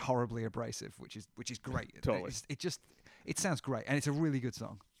and horribly abrasive, which is great. Totally. It sounds great, and it's a really good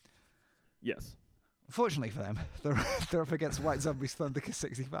song. Yes. Fortunately for them, they're up against White Zombie's Thunderkiss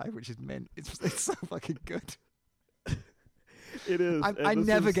 65, which is mint. It's so fucking good. It is. I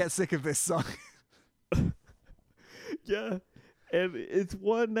never get sick of this song. Yeah. And it's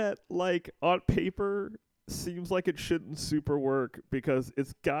one that, like, on paper seems like it shouldn't super work because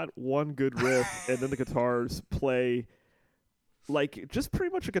it's got one good riff and then the guitars play, like, just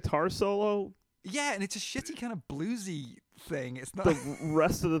pretty much a guitar solo. Yeah, and it's a shitty kind of bluesy thing. It's not the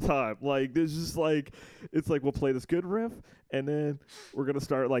rest of the time. Like, there's just, like, it's like we'll play this good riff and then we're going to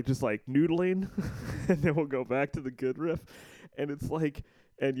start, like, just, like, noodling and then we'll go back to the good riff. And it's like,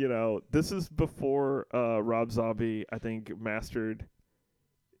 and, you know, this is before Rob Zombie, I think, mastered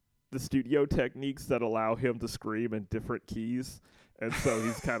the studio techniques that allow him to scream in different keys. And so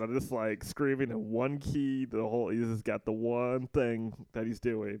he's kind of just, like, screaming in one key. He's just got the one thing that he's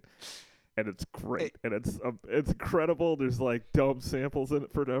doing. And it's great. And it's incredible. There's, like, dumb samples in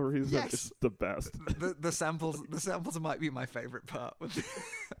it for no reason. Yes. It's the best. The samples might be my favorite part.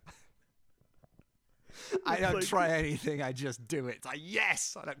 I don't like, try anything. I just do it. It's like,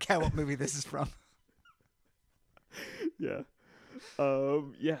 yes! I don't care what movie this is from. Yeah.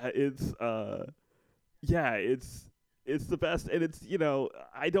 It's the best. And it's, you know,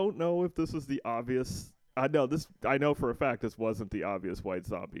 I don't know if this was the obvious. I know for a fact this wasn't the obvious White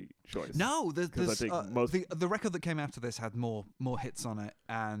Zombie choice. No, I think the record that came after this had more hits on it,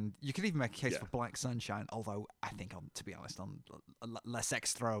 and you could even make a case for Black Sunshine. Although I think, to be honest, on a less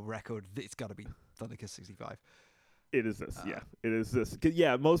extra record, it's got to be Thunderkiss 65. It is this, It is this.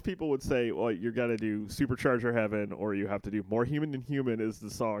 Yeah, most people would say, well, you got to do Supercharger Heaven, or you have to do More Human Than Human is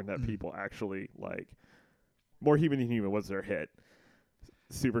the song that people actually like. More Human Than Human was their hit.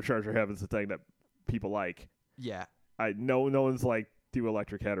 Supercharger Heaven's the thing that people like. Yeah. No one's like do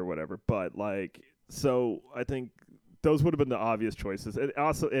Electric Head or whatever, but like, so I think those would have been the obvious choices. And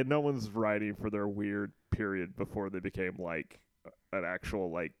also, and no one's writing for their weird period before they became like an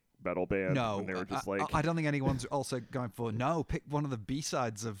actual like metal band. No, and they were just like, I don't think anyone's also going for pick one of the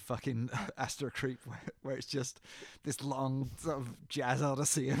B-sides of fucking Astro Creep where it's just this long sort of jazz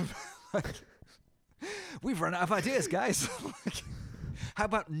odyssey of like, we've run out of ideas, guys. Like, how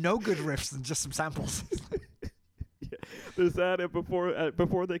about no good riffs and just some samples? Yeah, there's that, and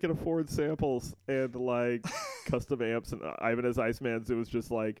before they can afford samples and like custom amps and Ivan as Iceman's, it was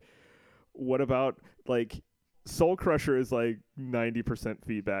just like, what about like Soul Crusher is like 90%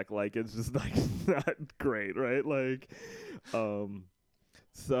 feedback, like it's just like not great, right? Like,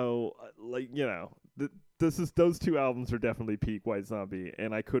 so like, you know, those two albums are definitely peak White Zombie,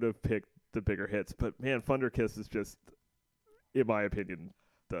 and I could have picked the bigger hits, but man, Thunderkiss is just, in my opinion,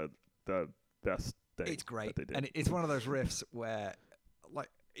 the best thing. It's great, that they did. and it's one of those riffs where, like,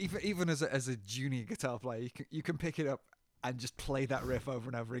 even as a junior guitar player, you can pick it up and just play that riff over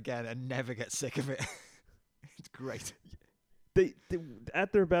and over again and never get sick of it. It's great. They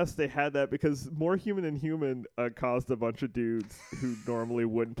at their best, they had that because More Human Than Human caused a bunch of dudes who normally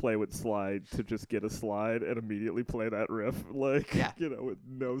wouldn't play with slide to just get a slide and immediately play that riff, like, you know, with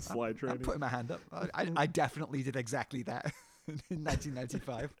no slide training. I'm putting my hand up. I definitely did exactly that in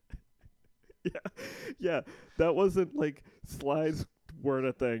 1995. Yeah, that wasn't like, slides weren't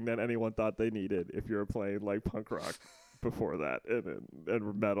a thing that anyone thought they needed if you were playing like punk rock before that,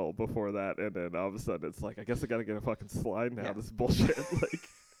 and metal before that, and then all of a sudden it's like, I guess I gotta get a fucking slide now. This is bullshit. Like,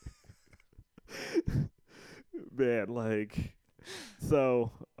 man, like,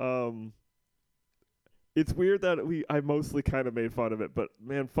 so it's weird that I mostly kind of made fun of it, but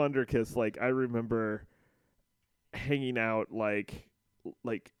man, Thunderkiss, like, I remember hanging out like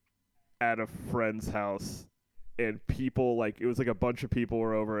at a friend's house, and people, like, it was like a bunch of people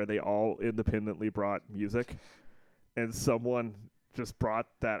were over and they all independently brought music. And someone just brought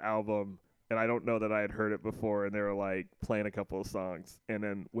that album, and I don't know that I had heard it before, and they were, like, playing a couple of songs. And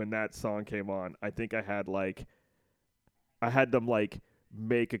then when that song came on, I think I had them, like,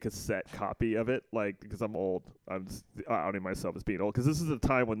 make a cassette copy of it, like, because I'm old. I'm just outing myself as being old, because this is a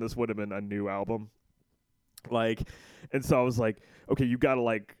time when this would have been a new album. Like, and so I was like, okay, you got to,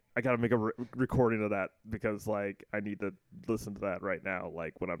 like, I got to make a recording of that because, like, I need to listen to that right now,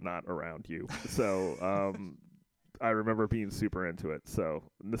 like, when I'm not around you. So, I remember being super into it. So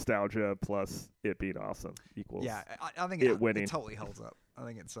nostalgia plus it being awesome equals I think winning. It totally holds up. I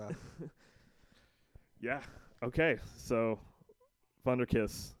think it's yeah. Okay. So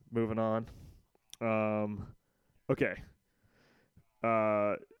Thunderkiss, moving on. Okay.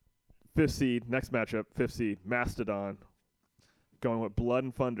 5th seed, next matchup, 5th seed, Mastodon, going with Blood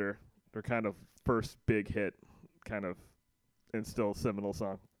and Thunder. Their kind of first big hit, kind of and still seminal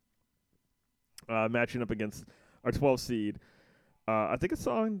song. Matching up against our 12 seed. I think a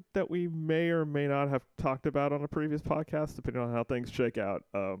song that we may or may not have talked about on a previous podcast, depending on how things shake out.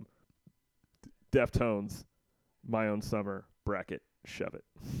 Deftones, My Own Summer, bracket, Shove It.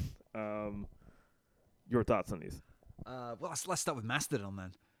 Your thoughts on these? Well, let's start with Mastodon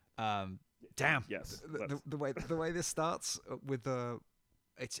then. Damn. Yes. The way this starts with the,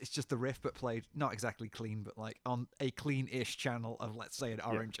 it's just the riff, but played not exactly clean, but like on a clean-ish channel of, let's say, an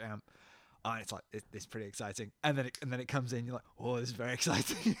orange amp. And it's like it's pretty exciting, and then it comes in. You're like, oh, this is very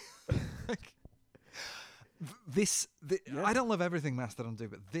exciting. Like, I don't love everything Mastodon do,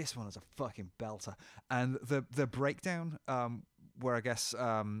 but this one is a fucking belter. And the breakdown, where I guess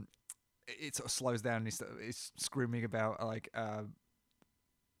it sort of slows down. And it's screaming about like.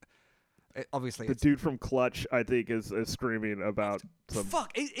 Obviously, the dude from Clutch, I think, is screaming about some.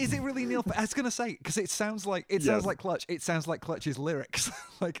 Fuck! Is it really Neil? I was gonna say because it sounds like sounds like Clutch. It sounds like Clutch's lyrics.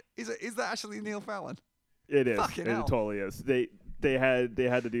 Like, is that actually Neil Fallon? It is. Fucking hell. It totally is. They had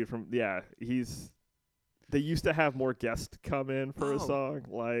the dude from They used to have more guests come in for a song,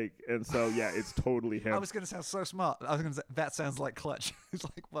 like, and so it's totally him. I was gonna sound so smart. I was gonna say that sounds like Clutch. It's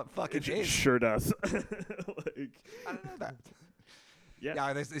like what fucking it sure does. I don't know that.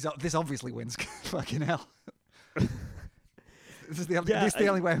 Yeah, this obviously wins. Fucking hell. This is the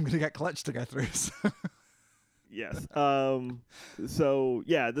only way I'm going to get Clutch to go through. So. Yes. So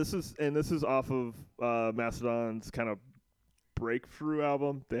this is off of Mastodon's kind of breakthrough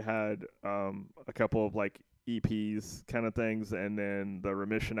album. They had a couple of like EPs kind of things, and then the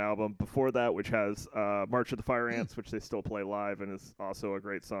Remission album before that, which has March of the Fire Ants, which they still play live and is also a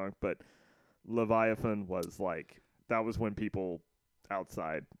great song. But Leviathan was like, that was when people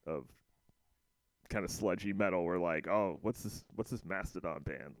outside of kind of sludgy metal were like, oh, what's this Mastodon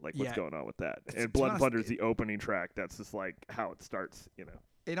band, like, what's going on with that? And Blood and Thunder's the opening track. That's just like how it starts,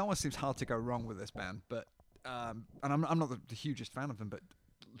 It almost seems hard to go wrong with this band, but and I'm not the hugest fan of them, but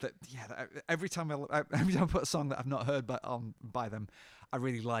every time I put a song that I've not heard by them, I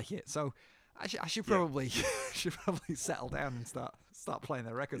really like it. So I should probably settle down and start playing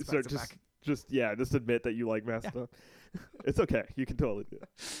their records back to back. Just admit that you like Mastodon. Yeah. It's okay. You can totally do it.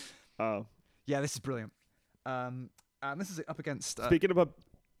 This is brilliant. And this is up against. Speaking of I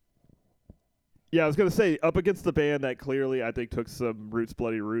was gonna say up against the band that clearly I think took some Roots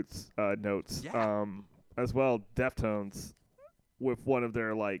Bloody Roots notes. Yeah. As well, Deftones with one of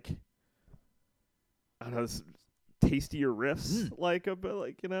their like, I don't know, tastier riffs, like a bit,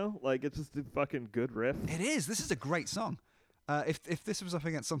 like like it's just a fucking good riff. It is. This is a great song. If this was up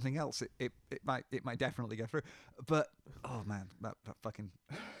against something else, it might definitely go through. But oh man, that fucking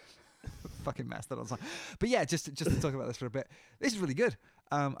Mastodon song. But yeah, just to talk about this for a bit, this is really good.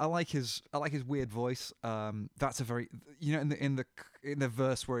 I like his weird voice. That's a very in the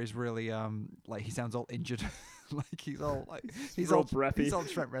verse where he's really like he sounds all injured, like he's all breathy. He's all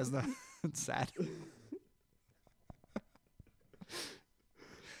Trent Reznor and sad.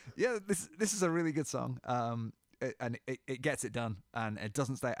 Yeah, this is a really good song. And it gets it done, and it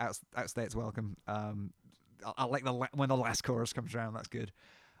doesn't outstay its welcome. I like when the last chorus comes around. That's good.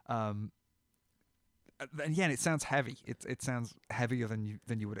 And it sounds heavy. It sounds heavier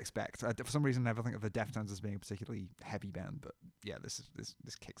than you would expect. For some reason, I never think of the Deftones as being a particularly heavy band, but yeah, this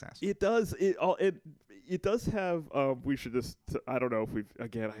kicks ass. It does. It does have. We should just. I don't know if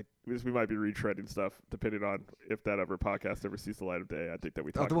we might be retreading stuff depending on if that podcast ever sees the light of day. I think that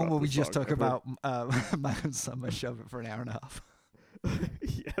we talked the one about where we just song talk about My Own Summer, shove it for an hour and a half.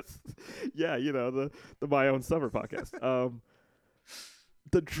 Yes. Yeah. The My Own Summer podcast.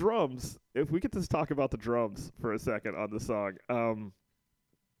 The drums. If we could just talk about the drums for a second on the song.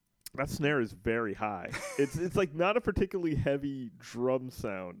 That snare is very high. It's like not a particularly heavy drum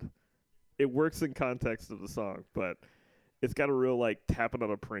sound. It works in context of the song, but it's got a real like tapping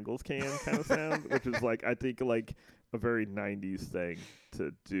on a Pringles can kind of sound, which is like I think like a very 90s thing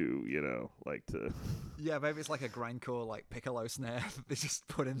to do, like to. Yeah, maybe it's like a grindcore like piccolo snare that they just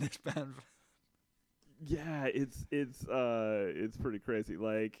put in this band. Yeah, it's pretty crazy.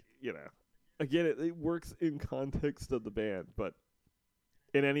 Like, again, it works in context of the band, but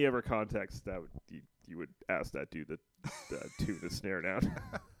in any other context, that you would ask that dude to tune the snare down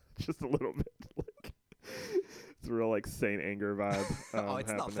just a little bit. Like, it's a real like Saint Anger vibe. It's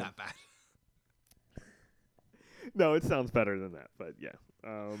happening. not that bad. No, it sounds better than that, but yeah.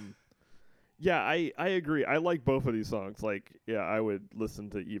 I agree. I like both of these songs. Like, yeah, I would listen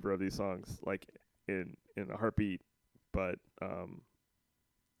to either of these songs like in a heartbeat. But got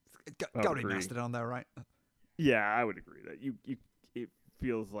to be Mastodon though, right? Yeah, I would agree that it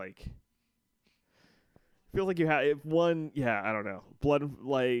feels feels like you have if one. Yeah, I don't know. Blood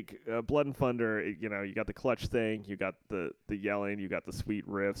and Thunder. You got the clutch thing. You got the yelling. You got the sweet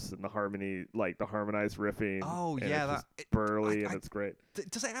riffs and the harmony, like the harmonized riffing. Oh and yeah, it's that just burly and it's great.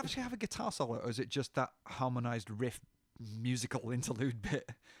 Does it actually have a guitar solo, or is it just that harmonized riff musical interlude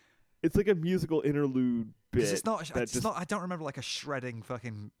bit? It's like a musical interlude bit. It's not. I don't remember like a shredding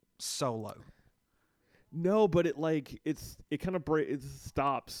fucking solo. No, but it kind of it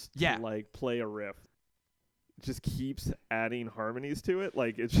stops Yeah. to like play a riff. It just keeps adding harmonies to it.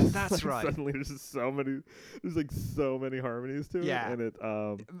 Like it's just That's right. Suddenly there's so many harmonies to Yeah. it, and it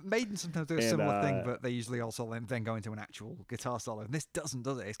Maiden sometimes do a similar thing, but they usually also then go into an actual guitar solo. And this doesn't,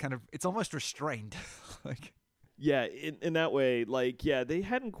 does it? It's almost restrained. like. Yeah, in that way, they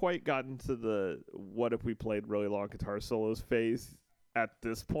hadn't quite gotten to the what if we played really long guitar solos phase at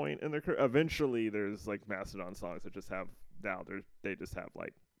this point in their career. Eventually, there's like Mastodon songs that just have they just have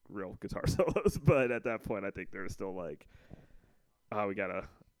like real guitar solos. But at that point, I think they're still like, oh, we gotta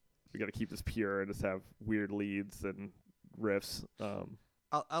keep this pure and just have weird leads and riffs.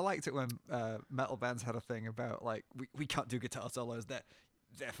 I liked it when metal bands had a thing about like we can't do guitar solos. They're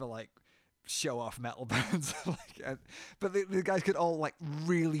for like show off metal bands. But the guys could all like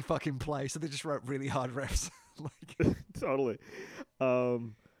really fucking play, so they just wrote really hard riffs. Totally.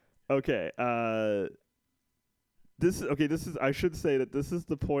 Okay. This is I should say that this is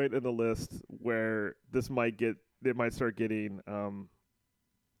the point in the list where it might start getting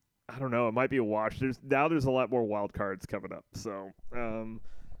I don't know, it might be a wash. There's a lot more wild cards coming up. So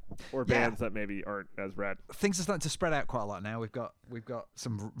or bands that maybe aren't as rad. Things are starting to spread out quite a lot now. We've got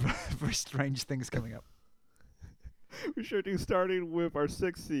some very strange things coming up. We sure do, starting with our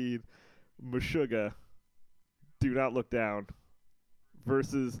 6th seed, Meshuggah, Do Not Look Down,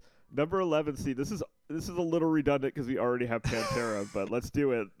 versus number 11 seed. This is a little redundant because we already have Pantera, but let's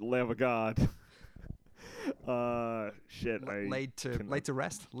do it. Lamb of God. Shit. Laid to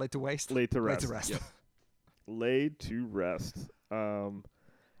rest. Laid to waste. Laid to rest. Yep. Laid to rest.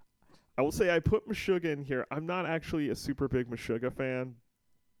 I will say I put Meshuggah in here. I'm not actually a super big Meshuggah fan,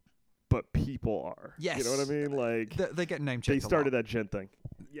 but people are. Yes. You know what I mean? Like they get name checked. They started that Gent thing.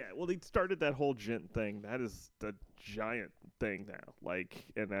 Yeah, well, they started that whole Gent thing. That is the giant thing now.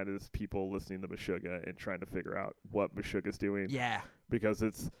 And that is people listening to Meshuggah and trying to figure out what Meshuggah's doing. Yeah. Because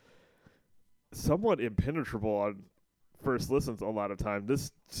it's somewhat impenetrable on first listens a lot of time.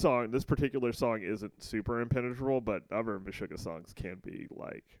 This particular song isn't super impenetrable, but other Meshuggah songs can be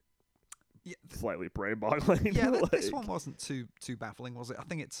slightly brain-boggling. Yeah, this one wasn't too baffling, was it? I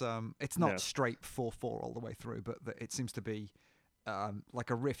think it's not straight 4/4 all the way through, but it seems to be like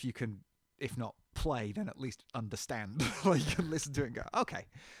a riff you can, if not play, then at least understand. You can listen to it and go, okay.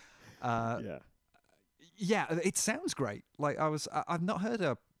 Yeah, it sounds great. I've not heard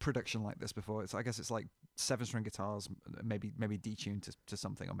a production like this before. I guess it's like 7-string guitars, maybe detuned to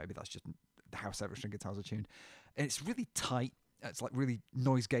something, or maybe that's just how 7-string guitars are tuned. And it's really tight. It's like really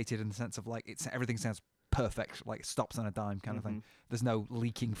noise gated in the sense of everything sounds perfect, like it stops on a dime kind of thing. There's no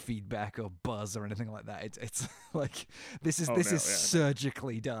leaking feedback or buzz or anything like that. It's like this is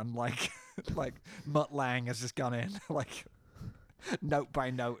surgically done. Like Mutt Lange has just gone in note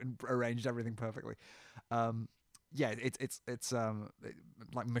by note and arranged everything perfectly. It's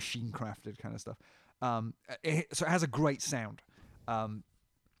like machine crafted kind of stuff. So it has a great sound.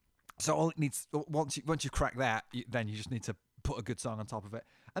 So all it needs once you crack that, then you just need to put a good song on top of it,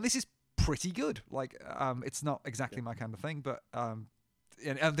 and this is pretty good. It's not exactly my kind of thing, but and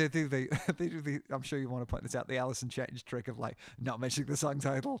they do the I'm sure you want to point this out, the Alice in Chains trick of not mentioning the song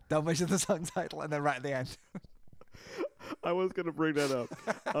title, don't mention the song title, and then right at the end. I was gonna bring that up.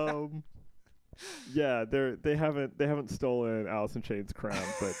 Yeah, they haven't stolen Alice in Chains' crown,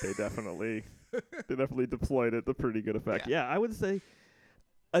 but they definitely deployed it to pretty good effect. Yeah, I would say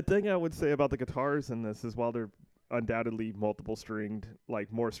a thing I would say about the guitars in this is while they're undoubtedly multiple stringed,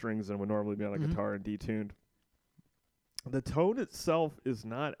 more strings than would normally be on a guitar and detuned, the tone itself is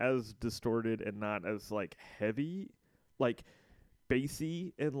not as distorted and not as heavy,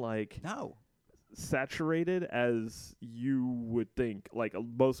 bassy and no saturated as you would think.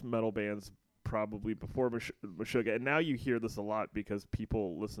 Most metal bands probably before Meshuggah, and now you hear this a lot because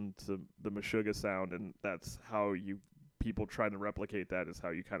people listen to the Meshuggah sound, and that's how people trying to replicate that is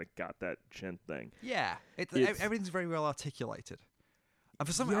how you kind of got that Gent thing. Yeah, everything's very well articulated. And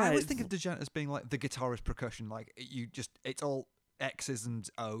for some, I always think of the Gent as being like the guitarist percussion. It's all X's and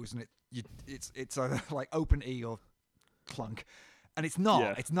O's, and it's either open E or clunk. And it's not.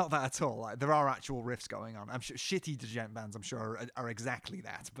 Yeah. It's not that at all. There are actual riffs going on. I'm sure shitty Gent bands, I'm sure, are exactly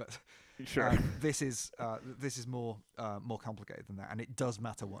that. But Sure. This is more complicated than that, and it does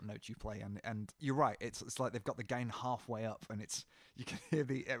matter what notes you play. And you're right. It's like they've got the gain halfway up, and you can hear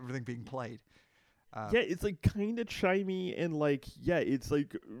everything being played. Yeah, it's like kind of chimey and like it's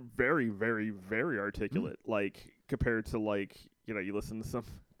like very, very, very articulate. Like compared to like you listen to some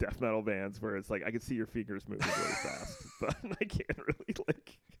death metal bands where it's like I can see your fingers moving really fast, but I can't really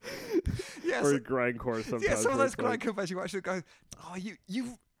like. Yeah, or grindcore sometimes. Yeah, some of those grindcore bands you actually go, oh,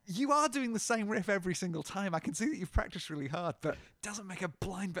 you are doing the same riff every single time. I can see that you've practiced really hard, but it doesn't make a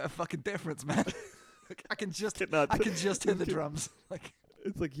blind bit of fucking difference, man. I can just hear the drums. Like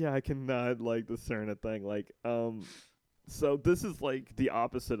it's like I cannot like discern a thing. Like so this is like the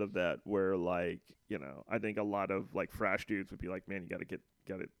opposite of that, where like I think a lot of like thrash dudes would be like, man, you gotta get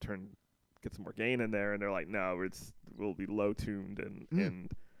some more gain in there, and they're like, no, we'll be low tuned and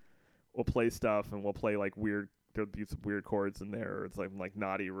we'll play stuff and we'll play like weird. There'll be some weird chords in there. Or it's like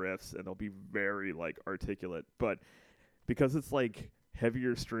naughty riffs, and they'll be very like articulate. But because it's like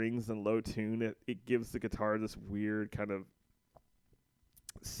heavier strings and low tune, it gives the guitar this weird kind of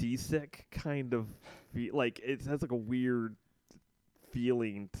seasick kind of like it has like a weird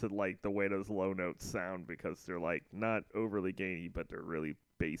feeling to like the way those low notes sound, because they're like not overly gainy, but they're really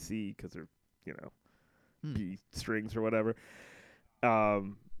bassy because they're B strings or whatever.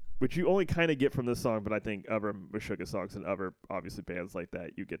 Which you only kind of get from this song, but I think other Meshuggah songs and other obviously bands like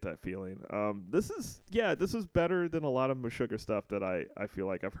that, you get that feeling. This is better than a lot of Meshuggah stuff that I feel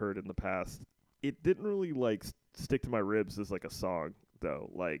like I've heard in the past. It didn't really like stick to my ribs as like a song though.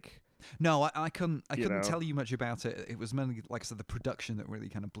 Like no, I couldn't tell you much about it. It was mainly like I said, the production that really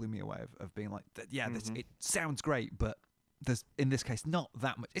kind of blew me away of being like, it sounds great, but there's in this case not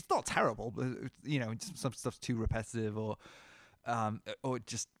that much. It's not terrible, but some stuff's too repetitive or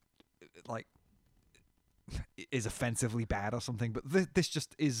just like is offensively bad or something, but this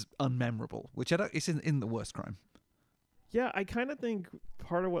just is unmemorable, which it's in the worst crime. Yeah, I kind of think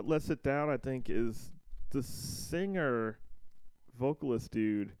part of what lets it down, I think, is the singer vocalist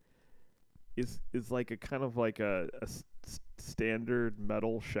dude is like a kind of like a standard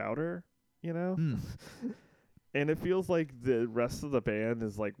metal shouter, And it feels like the rest of the band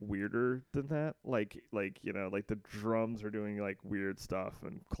is like weirder than that. Like the drums are doing like weird stuff,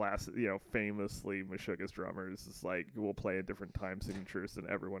 and famously Meshuggah's drummers is like will play in different time signatures than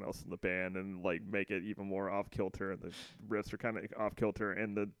everyone else in the band, and like make it even more off kilter. And the riffs are kind of off kilter,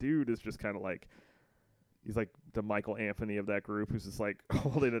 and the dude is just kind of like he's like the Michael Anthony of that group, who's just like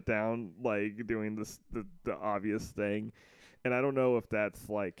holding it down, like doing the obvious thing. And I don't know if that's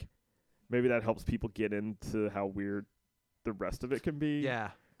like. Maybe that helps people get into how weird the rest of it can be. Yeah.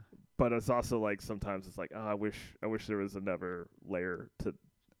 But it's also like sometimes it's like, I wish there was another layer to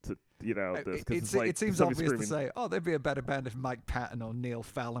this. Cause it seems obvious to say, they'd be a better band if Mike Patton or Neil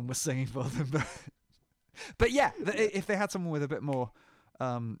Fallon were singing for them. But yeah, if they had someone with a bit more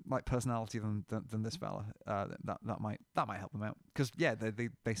like personality than this fella, that might help them out. Because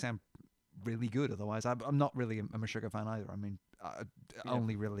they sound really good. Otherwise, I'm not really a Meshuggah fan either. I mean, I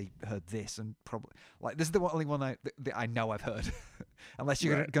only really heard this, and probably like this is the only one I know I've heard. Unless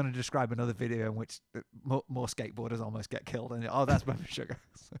you're going to describe another video in which more skateboarders almost get killed, and that's my Meshuggah.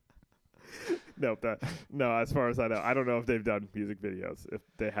 No. As far as I know, I don't know if they've done music videos. If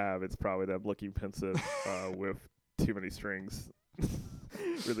they have, it's probably them looking pensive with too many strings,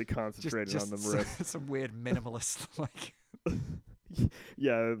 really concentrated on them riffs. Some weird minimalist like.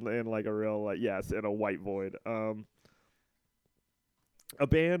 Yeah, and like a real and a white void. A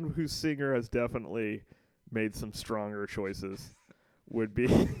band whose singer has definitely made some stronger choices would be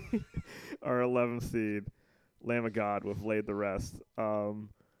our 11th seed, Lamb of God, with Laid the Rest.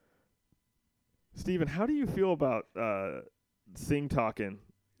 Steven, how do you feel about sing talking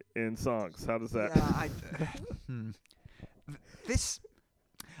in songs? How does that? This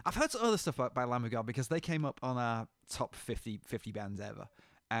I've heard some other stuff by Lamb of God, because they came up on our top 50 bands ever,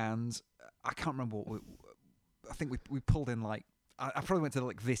 and I can't remember what I think we pulled in like. I probably went to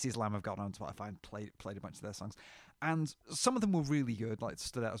like This Is Lamb of God on Spotify and played a bunch of their songs, and some of them were really good. Like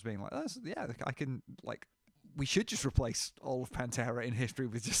stood out as being like, I can like. We should just replace all of Pantera in history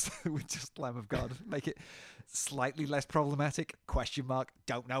with just Lamb of God. Make it slightly less problematic. ?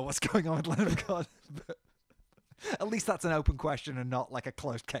 Don't know what's going on with Lamb of God, but at least that's an open question and not like a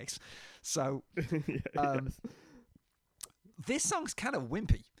closed case. So, this song's kind of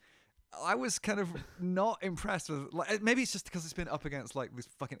wimpy. I was kind of not impressed with. Like, maybe it's just because it's been up against like this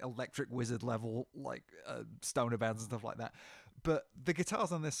fucking Electric Wizard level like stoner bands and stuff like that. But the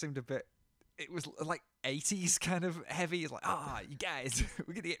guitars on this seemed a bit. It was like 80s kind of heavy. It's like, you guys,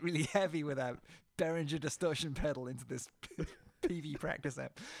 we're gonna get really heavy with our Behringer distortion pedal into this PV practice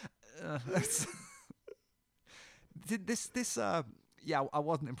amp. Yeah, I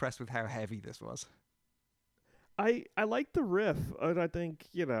wasn't impressed with how heavy this was. I like the riff, and I think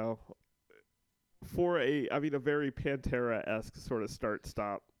for a very Pantera esque sort of start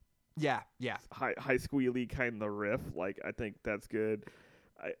stop Yeah, yeah. high squealy kind of riff. Like I think that's good.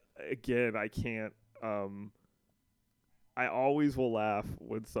 I can't. I always will laugh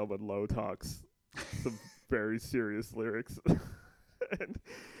when someone low talks some very serious lyrics,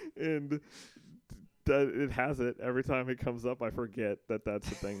 and that it has it every time it comes up. I forget that that's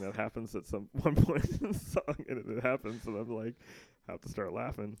the thing that happens at some one point in the song, and it happens, and I'm like, I have to start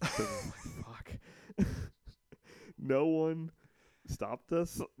laughing. 'Cause I'm like, fuck. No one stopped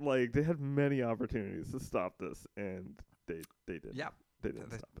this. Like they had many opportunities to stop this, and they didn't. Yeah, They didn't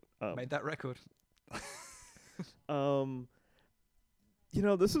they stop it. made that record.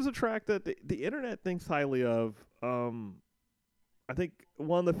 This is a track that the internet thinks highly of. I think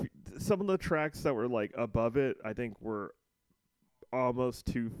some of the tracks that were like above it, I think were almost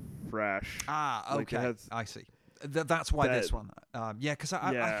too fresh. Ah, Like, it okay. has I see. That's why this that- one. Yeah, because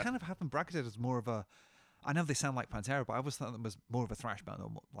I Yeah. kind of have them bracketed as more of a. I know they sound like Pantera, but I always thought them was more of a thrash band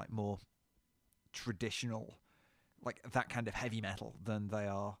or more traditional, like that kind of heavy metal than they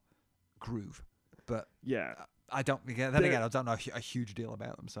are groove. But Yeah, I don't. Then They're- again, I don't know a huge deal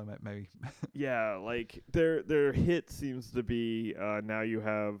about them, so maybe. yeah. Like their hit seems to be now you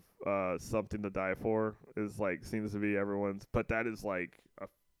have something to die for is like seems to be everyone's, but that is like a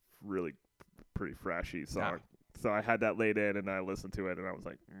really pretty thrashy song. So I had that laid in and I listened to it and I was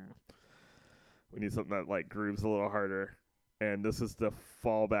like, we need something that like grooves a little harder. And this is the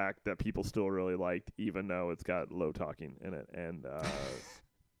fallback that people still really liked, even though it's got low talking in it, and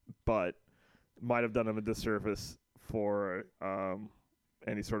but might have done them a disservice for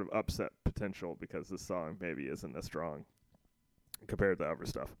any sort of upset potential because this song maybe isn't as strong compared to other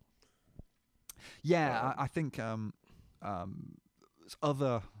stuff. Yeah, I think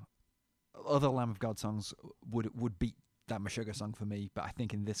other Lamb of God songs would beat that Meshuggah song for me, but I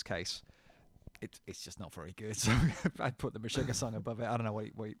think in this case, it's just not very good. So I'd put the Meshuggah song above it. I don't know.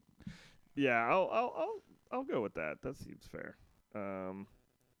 Wait. Yeah, I'll go with that. That seems fair.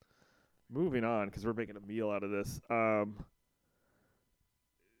 Moving on because we're making a meal out of this.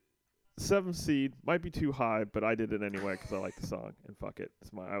 7 seed might be too high, but I did it anyway because I like the song and fuck it.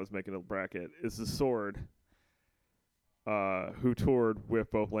 I was making a bracket. Is The Sword, who toured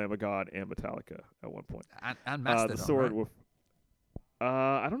with both Lamb of God and Metallica at one point. And Mastodon, The Sword right? with.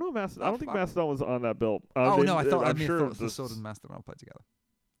 I don't know Mastodon. I don't think fuck. Mastodon was on that bill. Oh no, I thought I'm I sure thought the Sword and Mastodon all played together.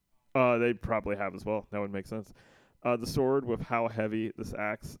 They probably have as well. That would make sense. The Sword with how heavy this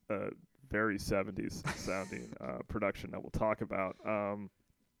axe, very 70s sounding production that we'll talk about.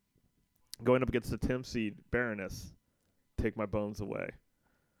 Going up against the Tim Seed Baroness, Take My Bones Away.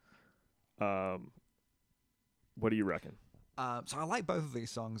 What do you reckon? So I like both of these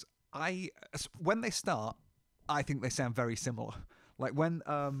songs. When they start, I think they sound very similar. Like when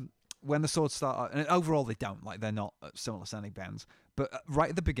the Swords start, and overall they don't. Like they're not similar sounding bands. But right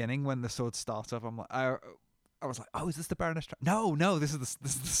at the beginning, when the Swords start up, I'm like, I was like, oh, is this the Baroness track? No, this is the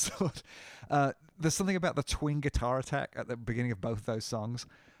Sword. There's something about the twin guitar attack at the beginning of both those songs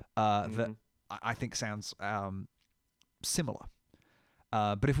that I think sounds similar.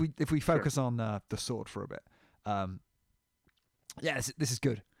 But if we focus on the Sword for a bit, yeah, this is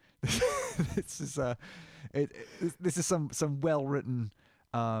good. this is some well written.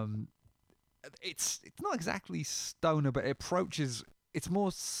 It's not exactly stoner, but it approaches. It's more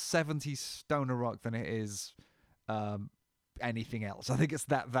 70s stoner rock than it is anything else. I think it's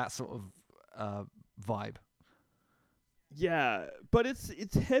that sort of vibe. Yeah, but it's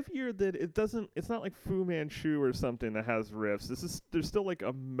heavier than it doesn't. It's not like Fu Manchu or something that has riffs. There's still like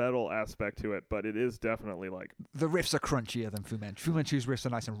a metal aspect to it, but it is definitely like The riffs are crunchier than Fu Manchu. Fu Manchu's riffs are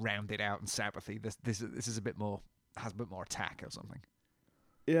nice and rounded out and Sabbathy. This is a bit more, has a bit more attack or something.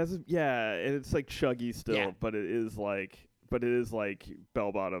 it has and it's like chuggy still, Yeah. but it is like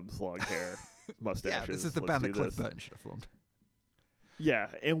bell bottoms, long hair, mustaches. Yeah, this is the Let's band do that Cliff this. Burton should have formed. Yeah,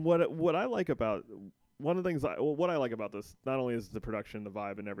 and what I like about one of the things what I like about this not only is the production, the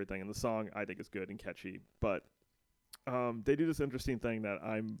vibe, and everything, and the song I think is good and catchy, but they do this interesting thing that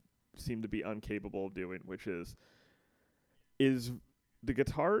I seem to be incapable of doing, which is the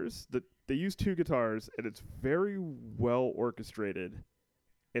guitars that they use 2 guitars and it's very well orchestrated,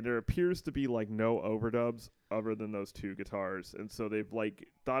 and there appears to be like no overdubs other than those 2 guitars, and so they've like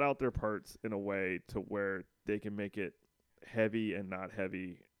thought out their parts in a way to where they can make it heavy and not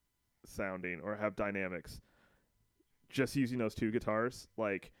heavy sounding or have dynamics just using those 2 guitars.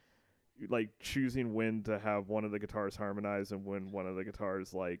 Like like choosing when to have one of the guitars harmonize and when one of the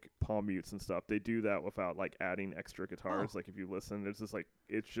guitars like palm mutes and stuff. They do that without like adding extra guitars. Like if you listen,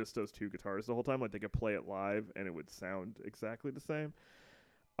 it's just those two guitars the whole time. Like they could play it live and it would sound exactly the same.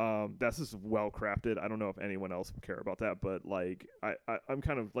 That's just well crafted. I don't know if anyone else would care about that, but like I'm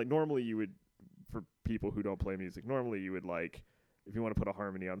kind of like, normally you would, for people who don't play music, normally you would like, if you want to put a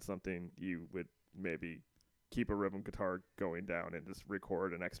harmony on something, you would maybe keep a rhythm guitar going down and just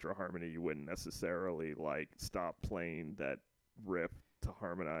record an extra harmony. You wouldn't necessarily like stop playing that riff to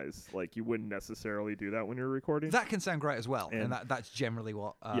harmonize. Like you wouldn't necessarily do that when you're recording. That can sound great as well, and that's generally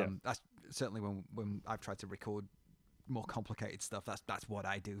what that's certainly when I've tried to record more complicated stuff. That's what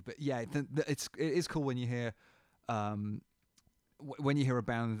I do. But yeah, it is cool when you hear a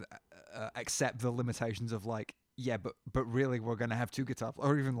band accept the limitations of like, yeah, but really we're going to have two guitar,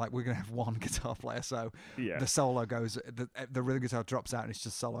 or even like we're going to have one guitar player. So the solo goes, the rhythm guitar drops out and it's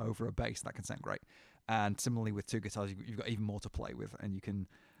just solo over a bass. That can sound great. And similarly with two guitars, you've got even more to play with, and you can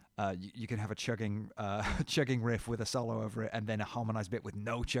have a chugging riff with a solo over it, and then a harmonized bit with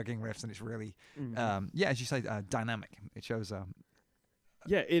no chugging riffs, and it's really as you say, dynamic. It shows.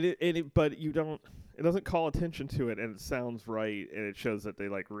 But you don't. It doesn't call attention to it, and it sounds right, and it shows that they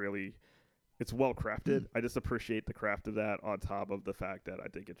like really. It's well crafted. I just appreciate the craft of that, on top of the fact that I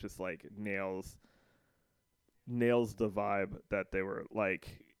think it just like nails the vibe that they were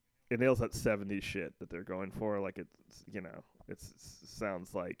like. It nails that 70s shit that they're going for. Like it's, you know, it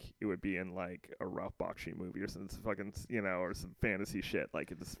sounds like it would be in like a Ralph Bakshi movie or some fucking, you know, or some fantasy shit.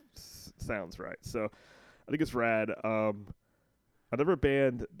 Like it just sounds right. So I think it's rad. Another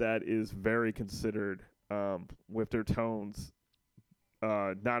band that is very considered with their tones.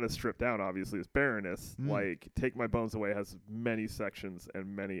 Not as stripped down, obviously, as Baroness. Like, Take My Bones Away has many sections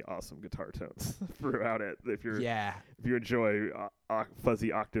and many awesome guitar tones throughout it. If you enjoy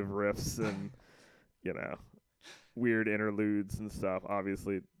fuzzy octave riffs and, you know, weird interludes and stuff,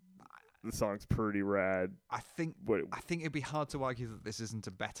 obviously the song's pretty rad. I think it'd be hard to argue that this isn't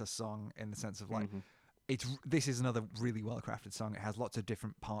a better song in the sense of like, this is another really well crafted song. It has lots of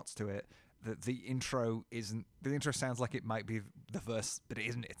different parts to it. The intro isn't. The intro sounds like it might be the verse, but it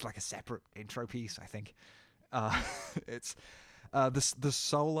isn't. It's like a separate intro piece, I think. It's the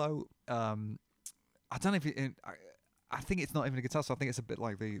solo. I don't know if I think it's not even a guitar. So I think it's a bit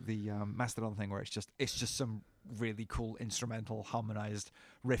like the Mastodon thing, where it's just some really cool instrumental harmonized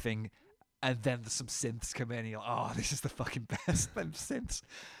riffing, and then there's some synths come in. And you're like, oh, this is the fucking best. Them synths,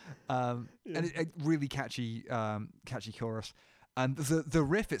 and a really catchy chorus. And the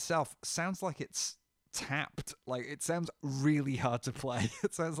riff itself sounds like it's tapped. Like it sounds really hard to play.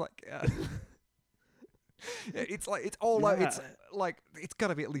 It sounds like it's like it's all out. It's like it's got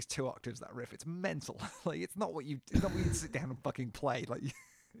to be at least 2 octaves. That riff. It's mental. Like it's not what you sit down and fucking play. Like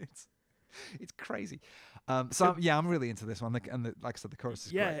it's crazy. So I'm really into this one. And like I said, the chorus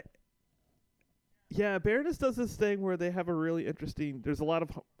is great. Yeah, Baroness does this thing where they have a really interesting. There's a lot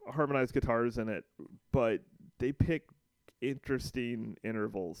of harmonized guitars in it, but they pick interesting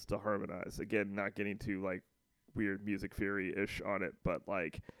intervals to harmonize. Again, not getting too like weird music theory-ish on it, but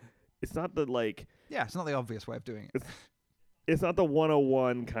like it's not the like it's not the obvious way of doing it. It's not the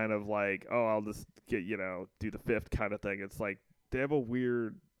 101 kind of like, oh, I'll just get, you know, do the fifth kind of thing. It's like they have a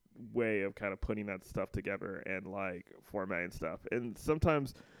weird way of kind of putting that stuff together and like formatting stuff. And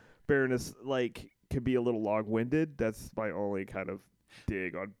sometimes Baroness like can be a little long-winded. That's my only kind of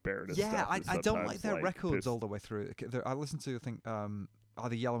dig on Baroness stuff. Yeah, I don't like their records all the way through. I listened to, I think,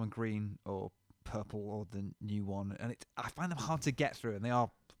 either Yellow and Green or Purple or the new one, and I find them hard to get through, and they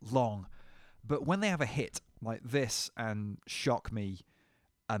are long. But when they have a hit like this and Shock Me,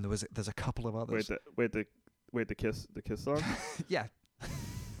 and there's a couple of others. Wait, the Kiss song? Yeah.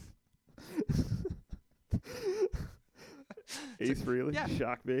 Ace Frehley, yeah.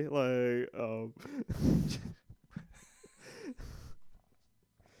 Shock Me, like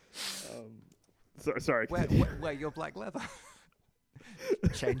sorry. Wear your black leather.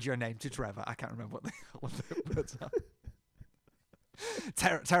 Change your name to Trevor. I can't remember what the words are.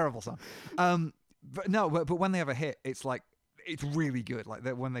 Terrible song. But when they have a hit, it's like it's really good. Like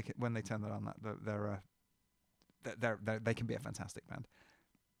when they turn that on, they can be a fantastic band.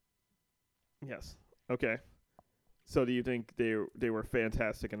 Yes. Okay. So do you think they were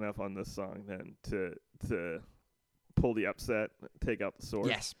fantastic enough on this song then to pull the upset, take out the sword?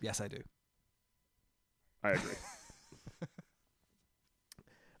 Yes, I do. I agree.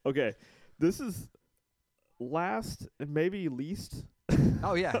 Okay, this is last and maybe least.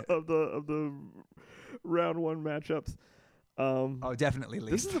 Oh yeah. of the round 1 matchups. Definitely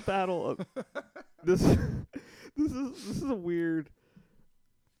least. This is a battle of this. This is a weird.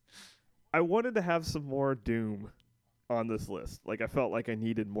 I wanted to have some more Doom on this list. Like I felt like I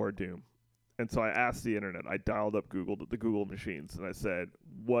needed more Doom. And so I asked the internet. I dialed up the Google machines, and I said,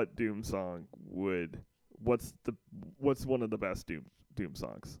 "What Doom song what's one of the best Doom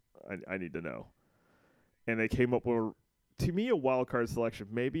songs? I need to know." And they came up with, to me, a wild card selection.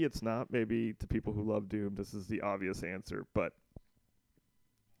 Maybe it's not. Maybe to people who love Doom, this is the obvious answer. But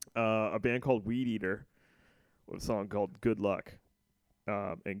a band called Weed Eater with a song called "Good Luck,"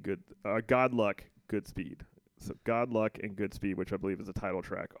 and God Luck, Good Speed. So God Luck and Good Speed, which I believe is a title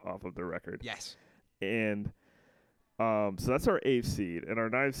track off of the record. Yes. And so that's our 8th seed. And our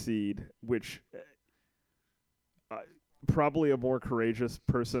 9th seed, which probably a more courageous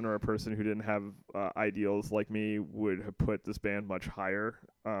person or a person who didn't have ideals like me would have put this band much higher,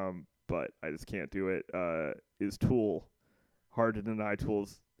 but I just can't do it, is Tool. Hard to deny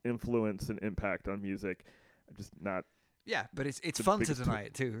Tool's influence and impact on music. I'm just not... Yeah, but it's fun to deny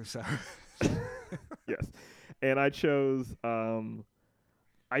it too, so... Yes. And I chose kind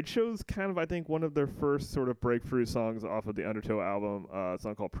of, I think, one of their first sort of breakthrough songs off of the Undertow album, a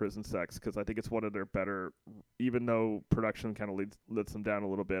song called Prison Sex, because I think it's one of their better, even though production kind of lets them down a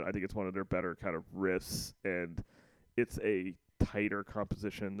little bit, I think it's one of their better kind of riffs, and it's a tighter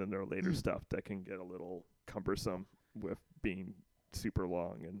composition than their later stuff that can get a little cumbersome with being super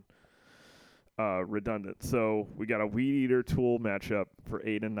long and redundant. So we got a Weed Eater Tool matchup for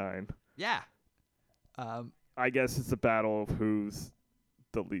 8 and 9. Yeah. I guess it's a battle of who's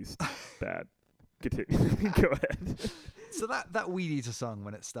the least bad. Continue. Go ahead. So that Weed Eater song,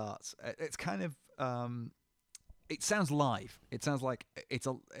 when it starts, it's kind of it sounds live. It sounds like it's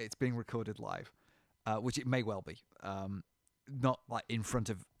being recorded live, which it may well be. Not like in front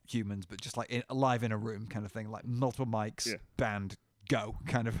of humans, but just like live in a room kind of thing, like multiple mics, band, go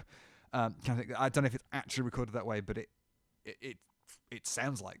kind of thing. I don't know if it's actually recorded that way, but it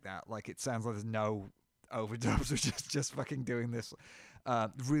sounds like that. Like it sounds like there's no overdubs, or just fucking doing this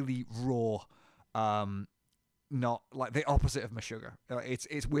really raw, not like the opposite of Meshuggah.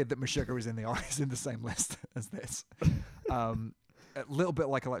 It's weird that Meshuggah is in the same list as this. A little bit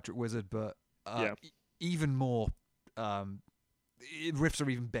like Electric Wizard, but even more. Riffs are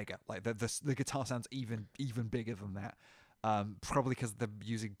even bigger. Like the guitar sounds even bigger than that. Probably because they're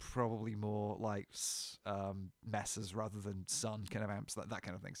using probably more like messes rather than Sun kind of amps, that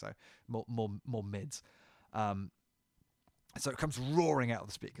kind of thing. So more mids. So it comes roaring out of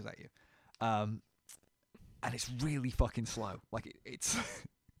the speakers at you, and it's really fucking slow. Like it's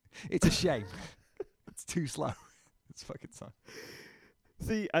it's a shame. It's too slow. It's fucking slow.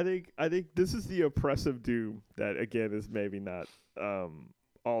 See, I think this is the oppressive Doom that again is maybe not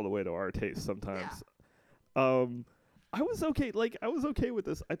all the way to our taste sometimes. Yeah. I was okay with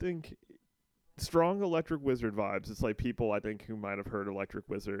this. I think strong Electric Wizard vibes. It's like people I think who might have heard Electric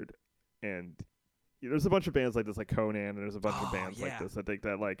Wizard, and there's a bunch of bands like this, like Conan, and there's a bunch of bands like this. I think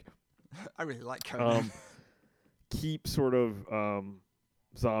that like I really like Conan. Keep sort of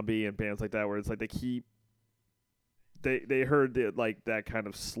Zombie and bands like that, where it's like they heard like that kind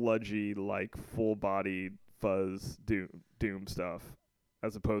of sludgy, like full body fuzz doom stuff,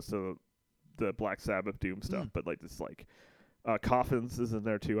 as opposed to the Black Sabbath Doom stuff. But like this, like Coffins is in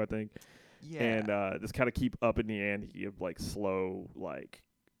there too, I think. Yeah. And just kind of keep up in the ante of like slow, like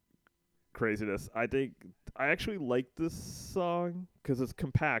craziness. I think I actually like this song because it's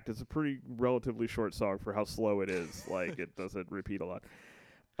compact. It's a pretty relatively short song for how slow it is. Like it doesn't repeat a lot.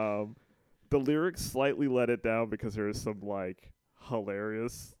 The lyrics slightly let it down because there is some like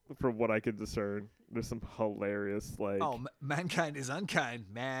hilarious, from what I can discern. There's some hilarious like. Oh, mankind is unkind,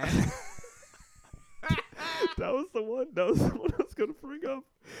 man. That was the one I was gonna bring up.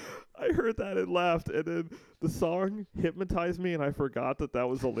 I heard that and laughed, and then the song hypnotized me, and I forgot that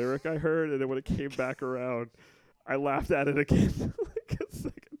was a lyric I heard, and then when it came back around, I laughed at it again like a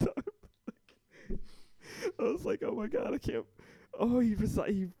second time. I was like, oh my god, I can't. Oh, he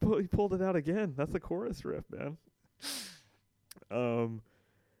pulled it out again. That's the chorus riff, man.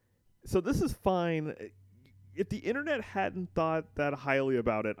 So this is fine. If the internet hadn't thought that highly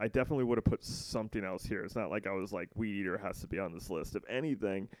about it, I definitely would have put something else here. It's not like I was like, Weed Eater has to be on this list. If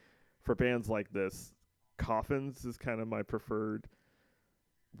anything, for bands like this, Coffins is kind of my preferred.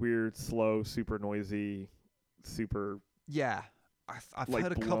 Weird, slow, super noisy, super... Yeah. I've like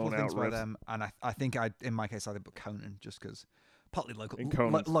heard a couple of things by riffs. them, and I think in my case, I'd put Conan just because... Partly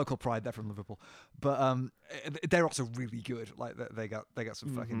local pride. They're from Liverpool, but they're also really good. Like they got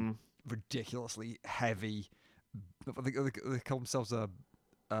some fucking ridiculously heavy. They call themselves a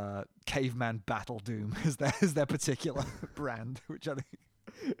caveman battle doom is their particular brand, which I think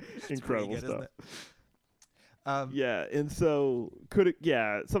incredible good, stuff. Yeah, and so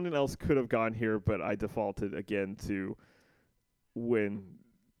something else could have gone here, but I defaulted again to when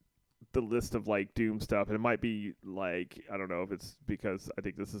the list of like Doom stuff, and it might be like, I don't know if it's because I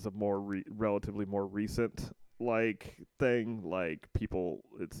think this is a more relatively more recent like thing, like people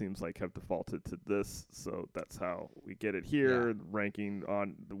it seems like have defaulted to this, so that's how we get it here. Yeah. Ranking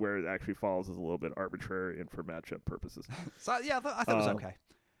on where it actually falls is a little bit arbitrary and for matchup purposes. So yeah, I thought it was okay.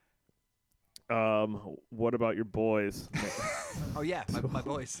 What about your boys? Oh yeah, my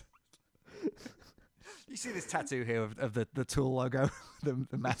boys. You see this tattoo here of the Tool logo, the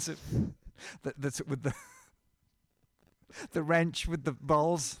massive, that's with the wrench with the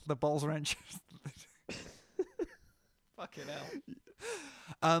balls wrench. Fucking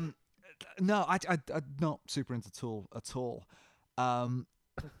hell. No, I'm not super into Tool at all. And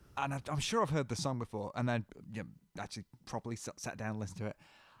I'm sure I've heard the song before, and then actually properly sat down and listened to it.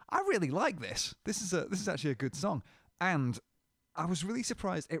 I really like this. This is actually a good song, and I was really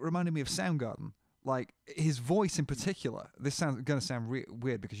surprised. It reminded me of Soundgarden. Like his voice in particular. This sounds going to sound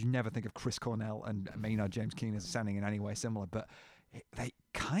weird because you never think of Chris Cornell and Maynard James Keenan as sounding in any way similar, but they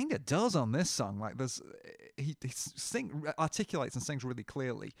kind of does on this song. Like he articulates and sings really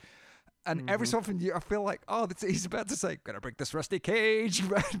clearly. And every so often I feel like, he's about to say, "Gonna break this rusty cage,"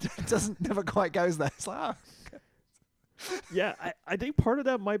 but it never quite goes there. It's like, Yeah, I think part of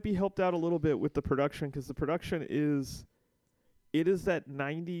that might be helped out a little bit with the production, because the production is that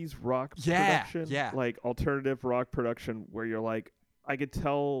 90s rock production, like alternative rock production, where you're like, I could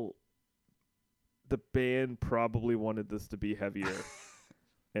tell the band probably wanted this to be heavier,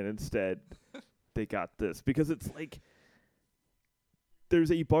 and instead they got this, because it's like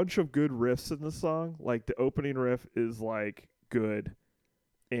there's a bunch of good riffs in the song. Like the opening riff is like good,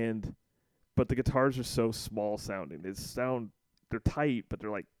 but the guitars are so small sounding. They're tight, but they're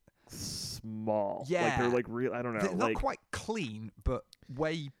like small. Yeah. Like they're like real. I don't know. They're like, not quite clean, but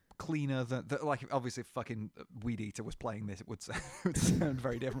way cleaner than like obviously if fucking Weed Eater was playing this, it would sound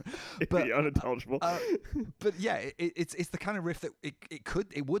very different. But be unintelligible. But yeah, it's the kind of riff that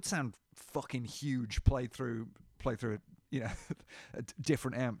it would sound fucking huge played through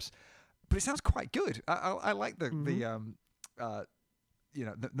different amps, but it sounds quite good. I like the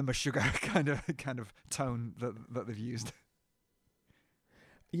Meshuggah kind of tone that they've used.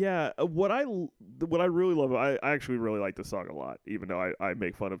 Yeah, what I really love, I actually really like this song a lot, even though I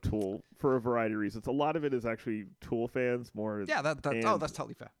make fun of Tool for a variety of reasons. A lot of it is actually Tool fans more. Yeah, that's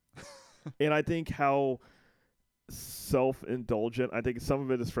totally fair. And I think how self-indulgent, I think some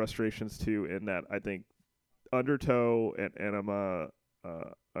of it is frustrations too, in that I think Undertow and Anima,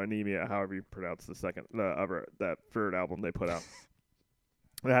 Anemia, however you pronounce that third album they put out.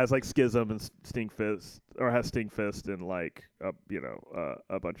 It has like Schism and Stinkfist, or has Stinkfist and like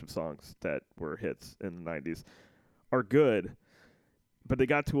a bunch of songs that were hits in the 90s, are good, but they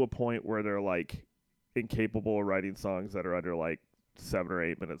got to a point where they're like incapable of writing songs that are under like 7 or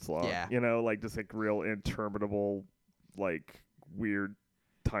 8 minutes long. Yeah. Like just like real interminable, like weird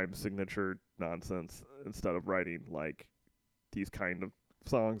time signature nonsense, instead of writing like these kind of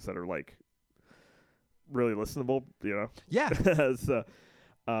songs that are like really listenable. Yeah.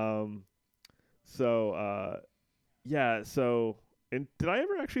 And did I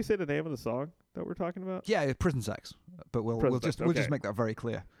ever actually say the name of the song that we're talking about? Yeah, Prison Sex. But we'll just make that very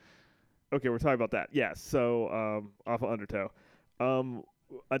clear. Okay, we're talking about that. Yeah. So off of Undertow.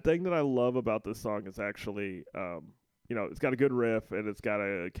 A thing that I love about this song is actually it's got a good riff and it's got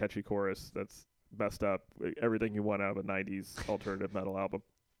a catchy chorus that's messed up, everything you want out of a 90s alternative metal album.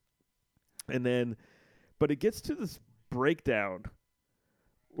 But it gets to this breakdown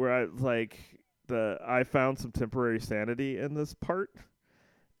where I found some temporary sanity in this part,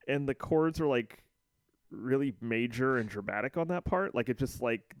 and the chords are like really major and dramatic on that part. Like it just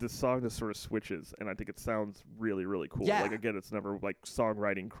like the song just sort of switches, and I think it sounds really, really cool. Yeah. Like again, it's never like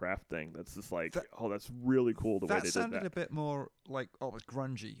songwriting craft thing. That's just like that's really cool the way they did that. That sounded a bit more like almost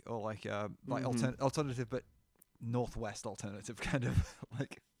grungy or like alternative, but northwest alternative kind of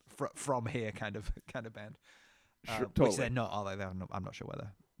like from here kind of band. Sure, Which totally. they're not, are they? I'm not sure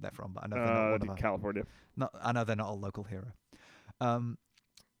where they're from, but I know they're not California. I know they're not a local hero.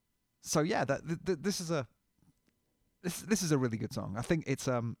 So yeah, this is a really good song. I think it's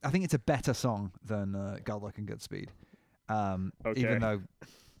a better song than Godluck and Goodspeed. Okay. Even though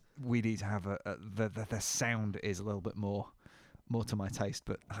we need to have the sound is a little bit more to my taste,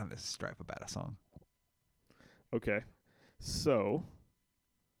 but I think this is straight up a better song. Okay, so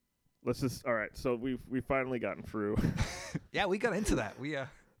let's just all right. So we've finally gotten through. Yeah, we got into that. We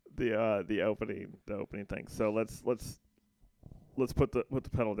the opening thing. So let's put the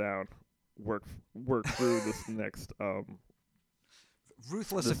pedal down work through this next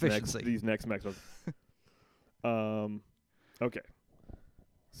Ruthless this efficiency. these next matchups. Okay.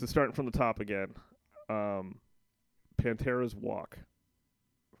 So starting from the top again, Pantera's Walk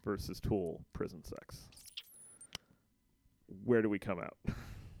versus Tool Prison Sex. Where do we come out?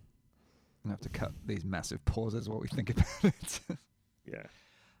 I have to cut these massive pauses while we think about it. Yeah.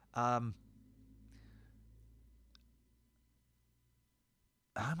 I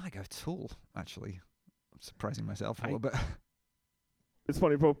might go Tool, actually. I'm surprising myself a little bit. It's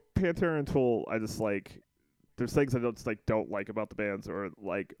funny, but Pantera and Tool, I just like. There's things I don't like about the bands or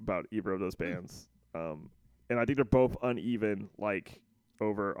like about either of those bands. And I think they're both uneven, like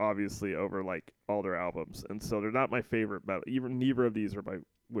over like all their albums, and so they're not my favorite metal. Even neither of these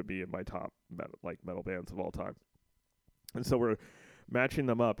would be in my top metal bands of all time. And so we're matching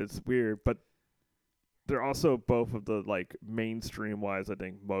them up. It's weird, but they're also both of the like mainstream wise, I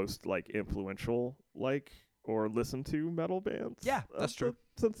think, most like influential like or listened to metal bands. Yeah, that's true.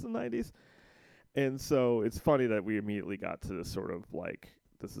 Since the 90s. And so it's funny that we immediately got to this sort of like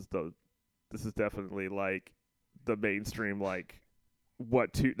this is definitely like the mainstream like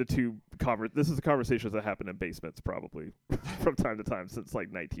this is the conversations that happen in basements probably from time to time since like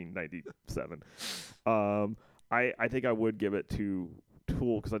 1997. I think I would give it to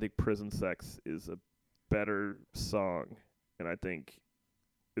Tool because I think Prison Sex is a better song and I think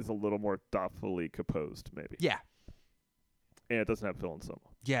is a little more thoughtfully composed maybe. Yeah. And it doesn't have Phil Anselmo.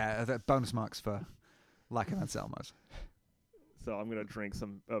 Yeah, bonus marks for lack of Anselmo's. So I'm going to drink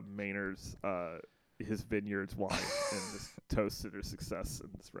some of Maynard's, his Vineyards wine and just toast to their success in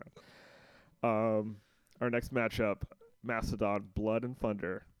this round. Our next matchup, Mastodon, Blood and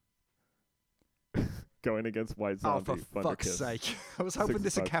Thunder, going against White Zombie. Oh, for fuck's sake. I was hoping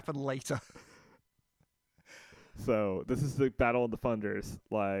this would happen later. So this is the Battle of the Thunders.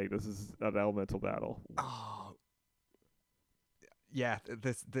 Like, this is an elemental battle. Oh. Yeah,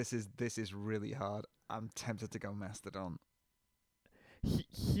 this is really hard. I'm tempted to go Mastodon.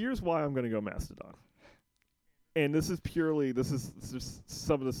 Here's why I'm going to go Mastodon. And this is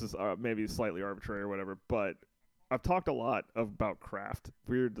some of this is maybe slightly arbitrary or whatever, but I've talked a lot about craft,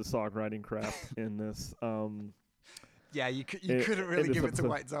 the songwriting craft in this. Yeah, you couldn't really give it to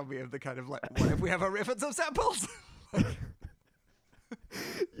White Zombie of the kind of like, what if we have a riff and some samples?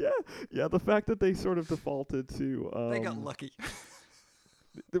 Yeah, the fact that they sort of defaulted to they got lucky.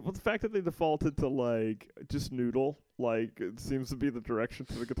 The fact that they defaulted to like just noodle, like it seems to be the direction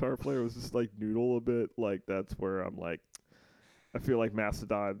to the guitar player was just like noodle a bit. Like that's where I'm like, I feel like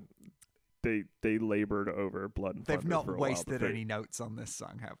Mastodon, they labored over Blood and Thunder. They've not wasted any notes on this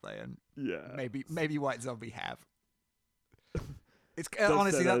song, have they? And yeah, maybe White Zombie have. It's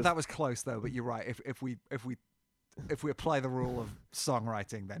honestly that was close though, but you're right. If we apply the rule of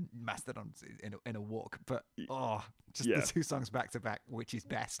songwriting, then Mastodon's in a walk. But the two songs back to back, which is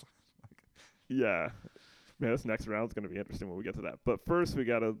best? Yeah, man, this next round's gonna be interesting when we get to that. But first, we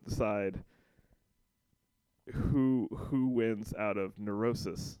gotta decide who wins out of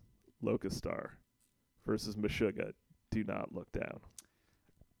Neurosis, Locust Star, versus Meshuggah, Do Not Look Down.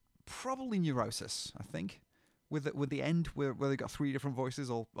 Probably Neurosis, I think. With the end where they got three different voices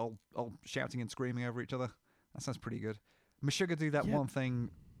all shouting and screaming over each other. That sounds pretty good. Meshuggah do that one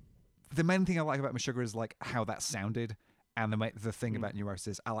thing. The main thing I like about Meshuggah is like how that sounded, and the thing about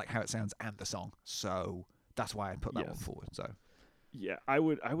Neurosis, I like how it sounds and the song. So that's why I'd put that one forward. So yeah, I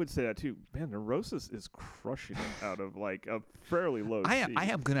would say that too. Man, Neurosis is crushing it out of like a fairly low. I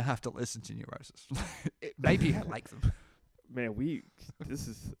am gonna have to listen to Neurosis. Maybe I like them. Man, this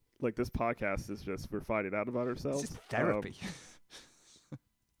is like this podcast is just we're finding out about ourselves. This is therapy.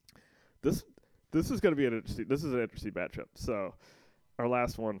 This is going to be an interesting matchup. So, our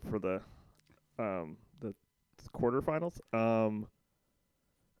last one for the quarterfinals.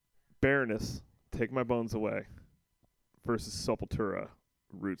 Baroness, Take My Bones Away, versus Sepultura,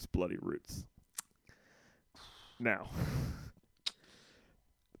 Roots, Bloody Roots. Now,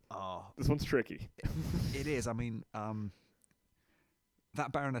 this one's tricky. It is. I mean,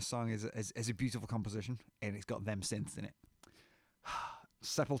 that Baroness song is a beautiful composition, and it's got them synths in it.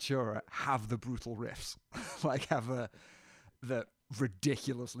 Sepultura have the brutal riffs, like have the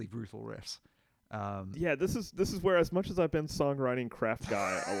ridiculously brutal riffs. Yeah, this is where, as much as I've been songwriting craft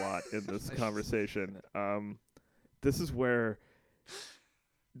guy a lot in this conversation, this is where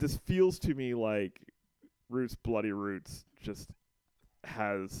this feels to me like Roots, Bloody Roots just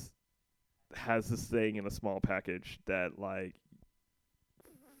has this thing in a small package that like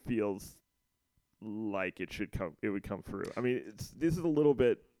feels like it would come through. I mean, this is a little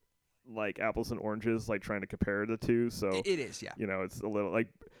bit like apples and oranges, like trying to compare the two. So it is, yeah. You know, it's a little like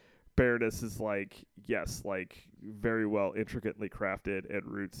Baroness is like, yes, like very well intricately crafted, and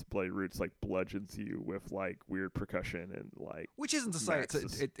Bloody Roots like bludgeons you with like weird percussion and like. Which isn't to say Max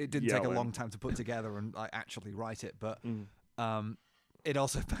is it didn't take a yelling. long time to put together and like actually write it, but Mm. it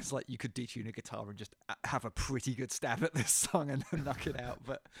also feels like you could detune a guitar and just have a pretty good stab at this song and knock it out.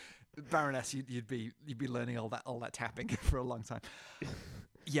 But Baroness, you'd be learning all that tapping for a long time.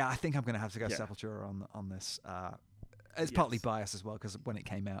 Yeah, I think I'm going to have to go Sepultura on this. It's partly bias as well because when it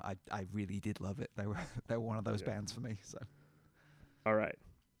came out, I really did love it. They were one of those bands for me. So, all right,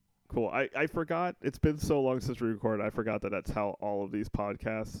 cool. I forgot. It's been so long since we recorded. I forgot that that's how all of these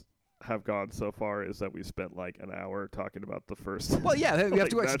podcasts have gone so far. Is that we spent like an hour talking about the first. Well, yeah, we have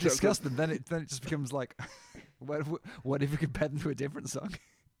to like, actually discuss them. Then it just becomes like, what if we compare them to a different song?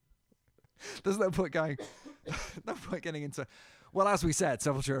 There's no point getting into. Well, as we said,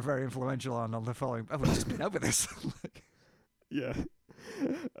 Sepultura are very influential on the following. Oh, we've just been over this. Yeah.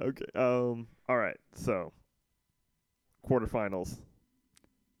 Okay. All right. So, quarterfinals.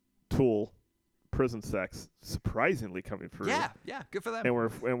 Tool, Prison Sex, surprisingly coming through. Yeah, good for them. And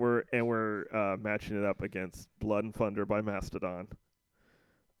we're matching it up against Blood and Thunder by Mastodon.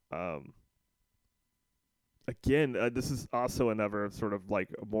 Again, this is also another sort of like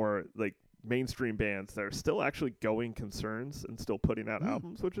more like mainstream bands that are still actually going concerns and still putting out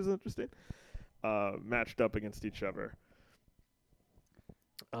albums, which is interesting. Matched up against each other.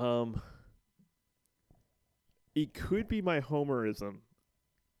 It could be my homerism.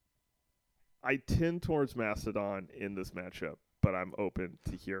 I tend towards Mastodon in this matchup, but I'm open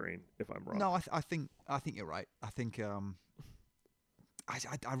to hearing if I'm wrong. No, I think you're right. I think I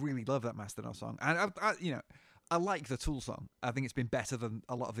really love that Mastodon song, and I like the Tool song. I think it's been better than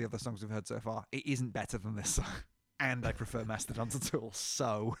a lot of the other songs we've heard so far. It isn't better than this song, and I prefer Mastodon to Tool.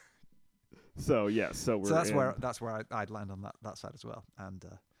 So that's where I'd land on that side as well. And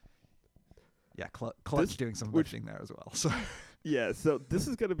Clutch doing some lifting there as well. So yeah, so this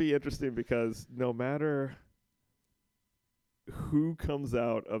is going to be interesting because no matter who comes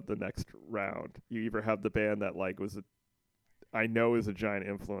out of the next round, you either have the band that like I know is a giant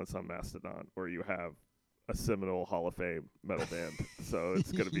influence on Mastodon, or you have a seminal Hall of Fame metal band. So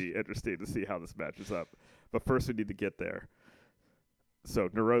it's going to be interesting to see how this matches up. But first we need to get there. So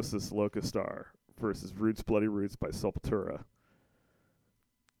Neurosis, Locust Star versus Roots, Bloody Roots by Sepultura.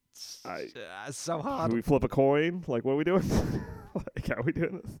 It's so hard. Do we flip a coin? Like, what are we doing? Like, how are we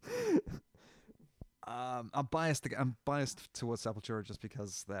doing this? I'm biased towards Sepultura just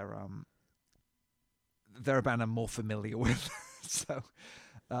because they're a band I'm more familiar with. So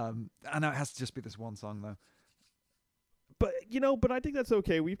I know it has to just be this one song though. But I think that's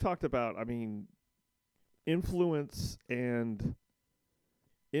okay. We've talked about, influence and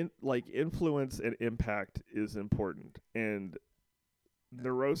influence and impact is important, and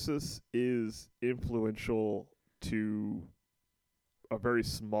Neurosis is influential to a very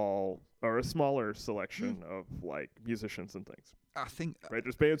small or a smaller selection of like musicians and things. I think right,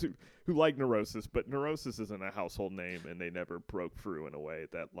 there's bands who like Neurosis, but Neurosis isn't a household name, and they never broke through in a way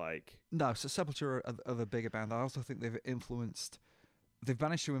that like. No, so Sepultura are the bigger band. I also think they've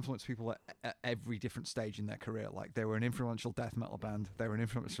managed to influence people at every different stage in their career. Like they were an influential death metal band, they were an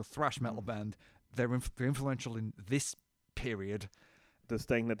influential thrash metal band, they're influential in this period. This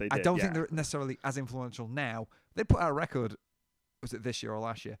thing that they did. I don't think they're necessarily as influential now. They put out a record, was it this year or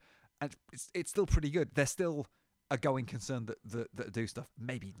last year? And it's still pretty good. They're still a going concern that do stuff.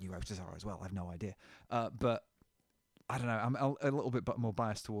 Maybe Neurosis are as well. I have no idea. But I don't know. I'm a little bit more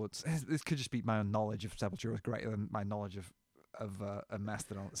biased towards. This could just be my own knowledge of Sepultura is greater than my knowledge of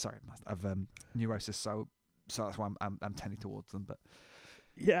Mastodon. Sorry, of Neurosis. So that's why I'm tending towards them. But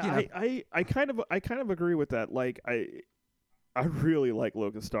yeah, I kind of agree with that. Like I really like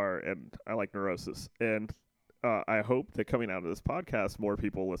Locust Star and I like Neurosis, and I hope that coming out of this podcast, more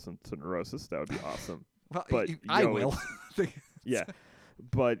people listen to Neurosis. That would be awesome. Well, but I will. Yeah,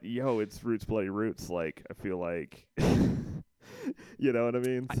 but it's Roots, Bloody Roots. Like I feel like, you know what I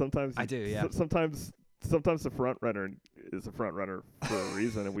mean. Sometimes I do. Yeah. Sometimes the front runner is a front runner for a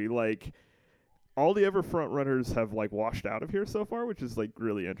reason, and we like all the other front runners have like washed out of here so far, which is like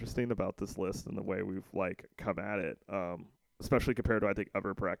really interesting about this list and the way we've like come at it. Especially compared to, I think,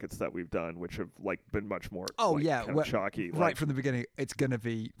 other brackets that we've done, which have like been much more chalky. Right from the beginning, it's going to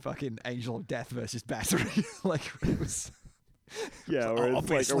be fucking Angel of Death versus Battery. Like, it was... Yeah, or it's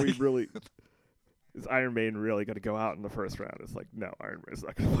like, are we really... Is Iron Maiden really going to go out in the first round? It's like, no, Iron Maiden's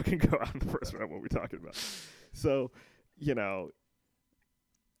not going to fucking go out in the first round. What are we talking about? So, Yeah,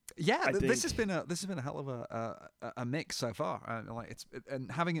 this has been a hell of a mix so far. And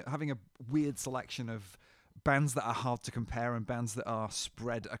having a weird selection of bands that are hard to compare and bands that are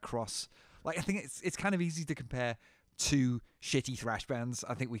spread across. Like, I think it's kind of easy to compare two shitty thrash bands.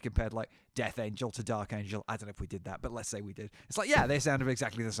 I think we compared like Death Angel to Dark Angel. I don't know if we did that, but let's say we did. It's like, yeah, they sounded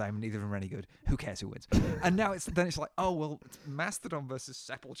exactly the same. Neither of them are any good. Who cares who wins? And now it's like, oh well, it's Mastodon versus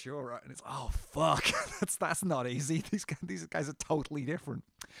Sepultura, and it's fuck, that's not easy. These guys are totally different.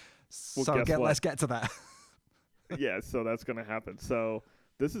 Well, So guess what? let's get to that. Yeah, so that's gonna happen. So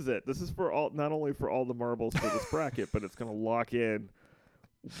this is it. This is for not only for all the marbles for this bracket, but it's gonna lock in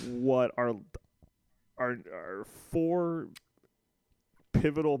what our four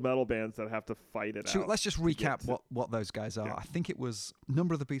pivotal metal bands that have to fight it out. Let's just recap what those guys are. Yeah. I think it was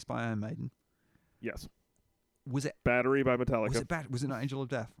Number of the Beast by Iron Maiden. Yes. Was it Battery by Metallica. Was it not Angel of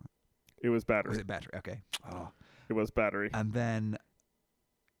Death? It was Battery. Was it Battery? Okay. Oh. It was Battery. And then,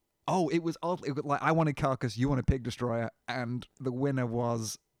 it was odd. It was like I wanted Carcass, you wanted Pig Destroyer, and the winner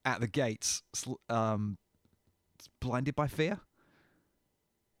was At the Gates, Blinded by Fear.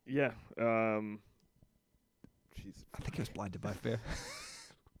 Yeah. Jeez. I think it was Blinded by Fear.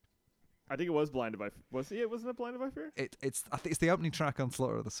 I think it was Blinded by. Wasn't it Blinded by Fear? I think it's the opening track on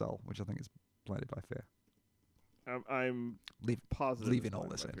Slaughter of the Soul, which I think is Blinded by Fear. I'm positive. Leaving all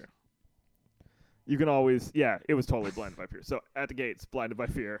this in. Fear. You can always, it was totally Blinded by Fear. So At the Gates, Blinded by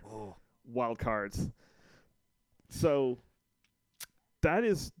Fear, Wild Cards. So that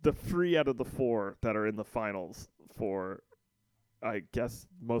is the 3 out of the 4 that are in the finals for, I guess,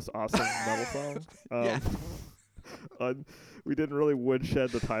 most awesome metal song. We didn't really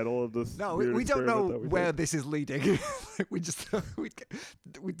woodshed the title of this. No, we don't know where did. this is leading. we just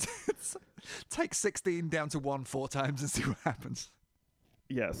we take 16 down to 1 4 times and see what happens.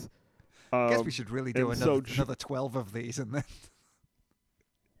 Yes. I guess we should really do another 12 of these and then.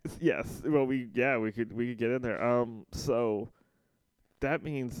 Yes. Well, we could get in there. So that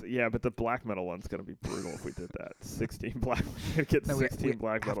means but the black metal one's gonna be brutal if we did that. 16 black. We're gonna get 16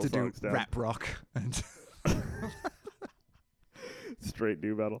 black metal songs down. Rap rock and. Straight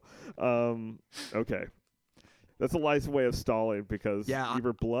new metal. Okay. That's a nice way of stalling because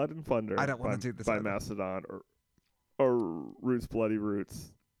either Blood and Thunder I don't want to do this by either. Mastodon or Roots Bloody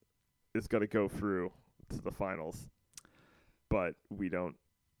Roots is going to go through to the finals. But we have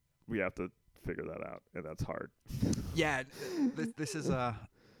to figure that out, and that's hard. Yeah, this is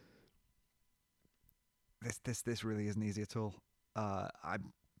this really isn't easy at all.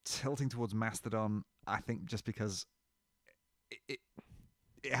 I'm tilting towards Mastodon, I think, just because it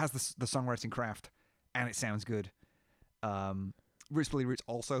has the songwriting craft and it sounds good. Roots Bloody Roots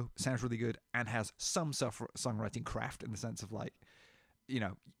also sounds really good and has some songwriting craft in the sense of like,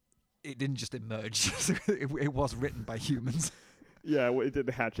 it didn't just emerge. It was written by humans. Yeah, well, it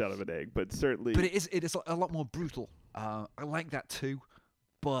didn't hatch out of an egg, but certainly. But it is a lot more brutal. I like that too,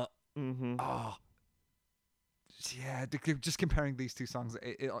 but just comparing these two songs,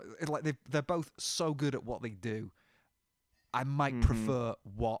 they're both so good at what they do. I might prefer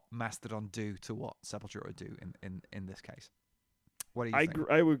what Mastodon do to what Sepultura do in this case. What do you think?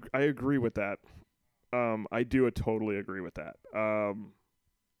 I agree with that. I do totally agree with that.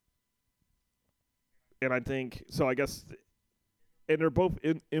 And I think so. I guess, and they're both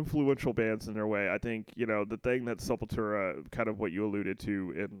influential bands in their way. I think the thing that Sepultura, kind of what you alluded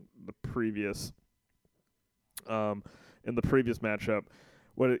to in the previous matchup,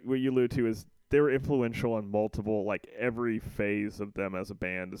 what you allude to is they were influential on multiple, like every phase of them as a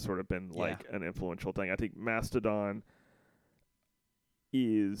band has sort of been like an influential thing. I think Mastodon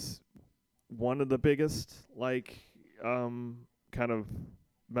is one of the biggest kind of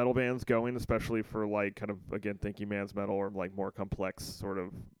metal bands going, especially for like kind of, again, Thinking Man's Metal or like more complex sort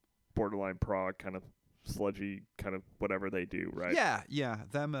of borderline prog kind of sludgy kind of whatever they do, right? Yeah.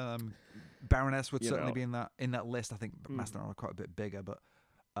 Them Baroness would certainly be in that list. I think Mastodon are quite a bit bigger, but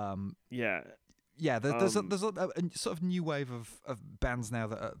there's a sort of new wave of bands now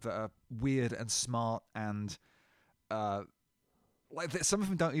that are weird and smart and some of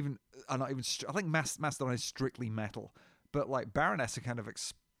them are not even. I think Mastodon is strictly metal, but like Baroness are kind of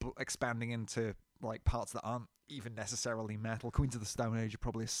expanding into like parts that aren't even necessarily metal. Queens of the Stone Age are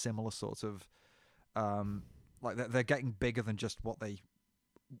probably a similar sort of they're getting bigger than just what they.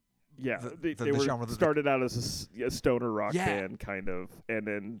 Yeah, the they were genre started out as a stoner rock band, kind of, and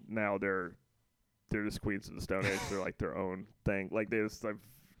then now they're just Queens of the Stone Age. They're like their own thing. Like they're just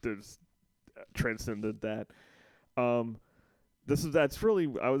transcended that. That's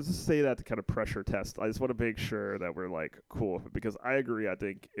really, I was just saying that to kind of pressure test. I just want to make sure that we're like cool with it, because I agree. I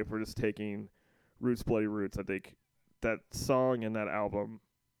think if we're just taking Roots Bloody Roots, I think that song and that album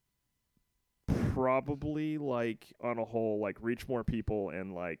probably like on a whole like reach more people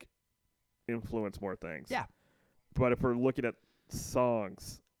and like influence more things. Yeah. But if we're looking at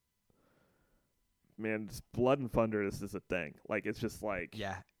songs, man, Blood and Thunder is a thing. Like, it's just like,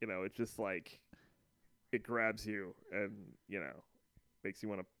 Yeah. it's just like, it grabs you and, makes you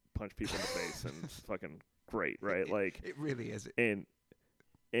want to punch people in the face, and it's fucking great, right? It really is. And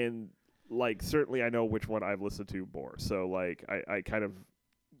like, certainly I know which one I've listened to more. So like, I kind of,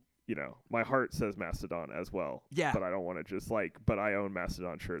 my heart says Mastodon as well. Yeah. But I don't want to just like, but I own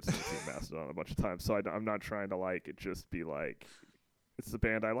Mastodon shirts and I've seen Mastodon a bunch of times. So I'm not trying to like it just be like, it's the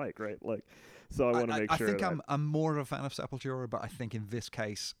band I like, right? Like, so I want to make sure. I think I'm more of a fan of Sepultura, but I think in this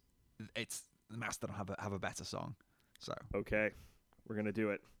case, it's Mastodon have a better song. So okay, we're gonna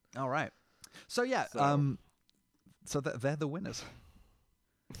do it. All right. So yeah, so they're the winners.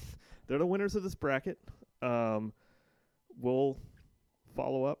 They're the winners of this bracket. We'll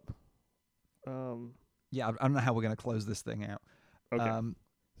follow up. Yeah, I don't know how we're going to close this thing out. Okay.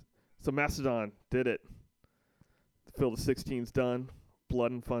 So Mastodon did it. Phil the 16's done.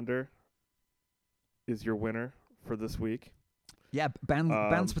 Blood and Thunder is your winner for this week. Yeah,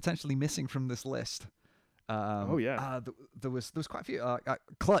 bands potentially missing from this list. Oh yeah. There was quite a few.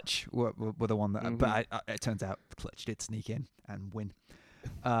 Clutch were the one that, but it turns out Clutch did sneak in and win.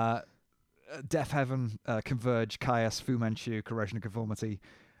 Deaf Heaven, Converge, Caius, Fu Manchu, Corrosion of Conformity,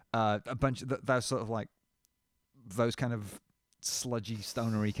 a bunch of those sort of like those kind of sludgy,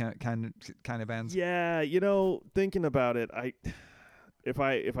 stonery kind of bands. Yeah, thinking about it, if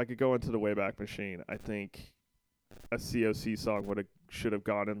I could go into the Wayback Machine, I think a COC song should have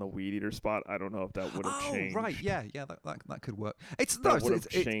gone in the Weed Eater spot. I don't know if that would have changed. Oh, right, yeah, that could work.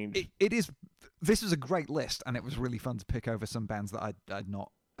 Changed. It is. This was a great list, and it was really fun to pick over some bands that I'd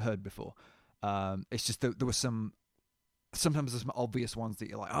not heard before. It's just that there were sometimes there's some obvious ones that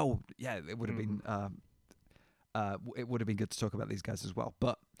you're like, oh yeah, it would have been it would have been good to talk about these guys as well.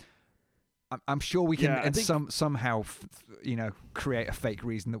 But I'm sure we can somehow create a fake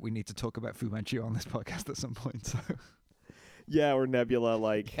reason that we need to talk about Fu Manchu on this podcast at some point. So yeah, or Nebula,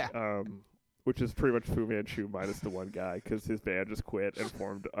 which is pretty much Fu Manchu minus the one guy because his band just quit and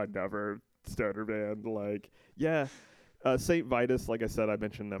formed another stoner band. St. Vitus, like I said, I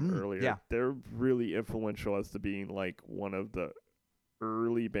mentioned them earlier. Yeah. They're really influential as to being like one of the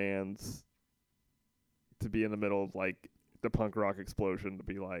early bands to be in the middle of like the punk rock explosion, to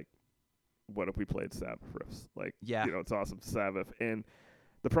be like, what if we played Sabbath riffs? Like, it's awesome, Sabbath. And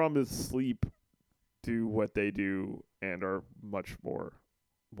the problem is Sleep do what they do and are much more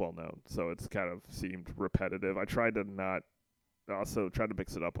well known. So it's kind of seemed repetitive. I tried to mix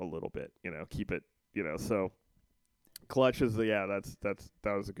it up a little bit, keep it, so Clutch is that's a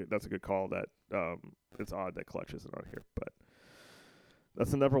good call. That it's odd that Clutch isn't on here, but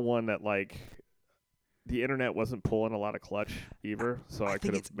that's another one that like the internet wasn't pulling a lot of Clutch either, so I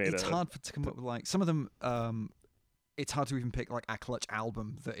could have made it's hard to come up with like some of them. It's hard to even pick like a Clutch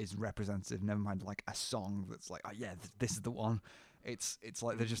album that is representative. Never mind like a song that's like, oh yeah, this is the one. It's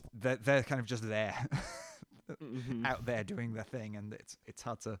like they're kind of just there, out there doing their thing, and it's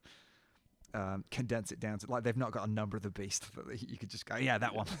hard to condense it down to like they've not got a number of the beast that you could just go, yeah,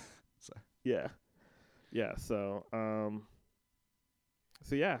 that one. So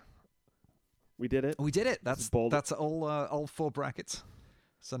so yeah, we did it. That's all 4 brackets.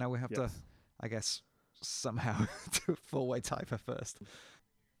 So now we have to, I guess, somehow do a 4-way tie for first.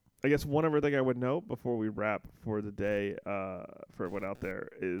 I guess one other thing I would note before we wrap for the day, for everyone out there,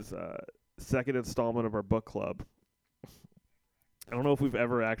 is second installment of our book club. I don't know if we've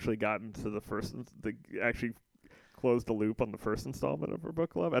ever actually gotten to actually closed the loop on the first installment of our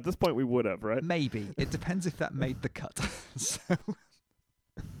book club. At this point, we would have, right? Maybe. It depends if that made the cut. So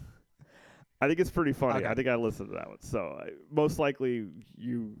I think it's pretty funny. Okay. I think I listened to that one. So most likely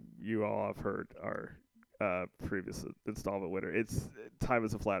you all have heard our previous installment winner. It's Time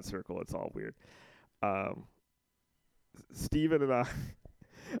is a Flat Circle. It's all weird. Steven and I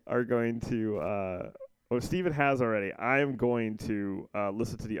are going to... Steven has already. I am going to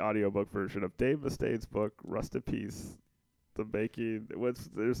listen to the audiobook version of Dave Mustaine's book, Rust in Peace.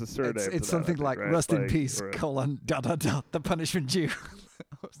 There's a surname. It's to something that, like right? Rust in Peace, : the punishment due.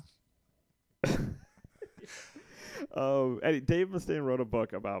 And Dave Mustaine wrote a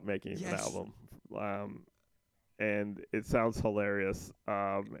book about making an album. And it sounds hilarious.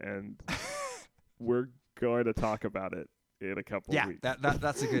 And we're going to talk about it in a couple of weeks. Yeah,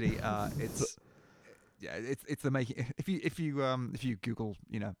 that's a goodie. It's the making. If you Google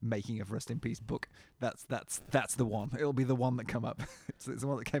making of Rust in Peace book, that's the one. It'll be the one that come up. It's the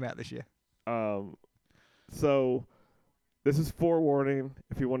one that came out this year. So this is forewarning.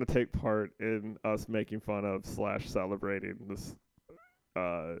 If you want to take part in us making fun of / celebrating this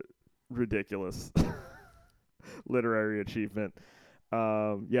ridiculous literary achievement.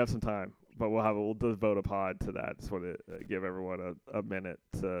 You have some time, but we'll devote a pod to that. Just want to give everyone a minute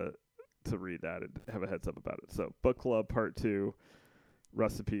to read that and have a heads up about it. So, Book Club Part 2,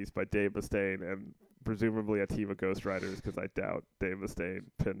 Rust in Peace by Dave Mustaine, and presumably a team of ghostwriters, because I doubt Dave Mustaine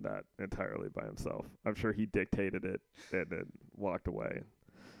penned that entirely by himself. I'm sure he dictated it and then walked away and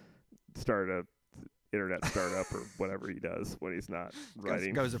started a internet startup or whatever he does when he's not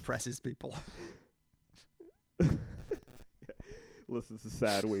writing. Goes oppresses people. Listens to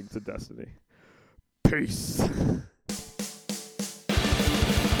Sad Wings of Destiny. Peace.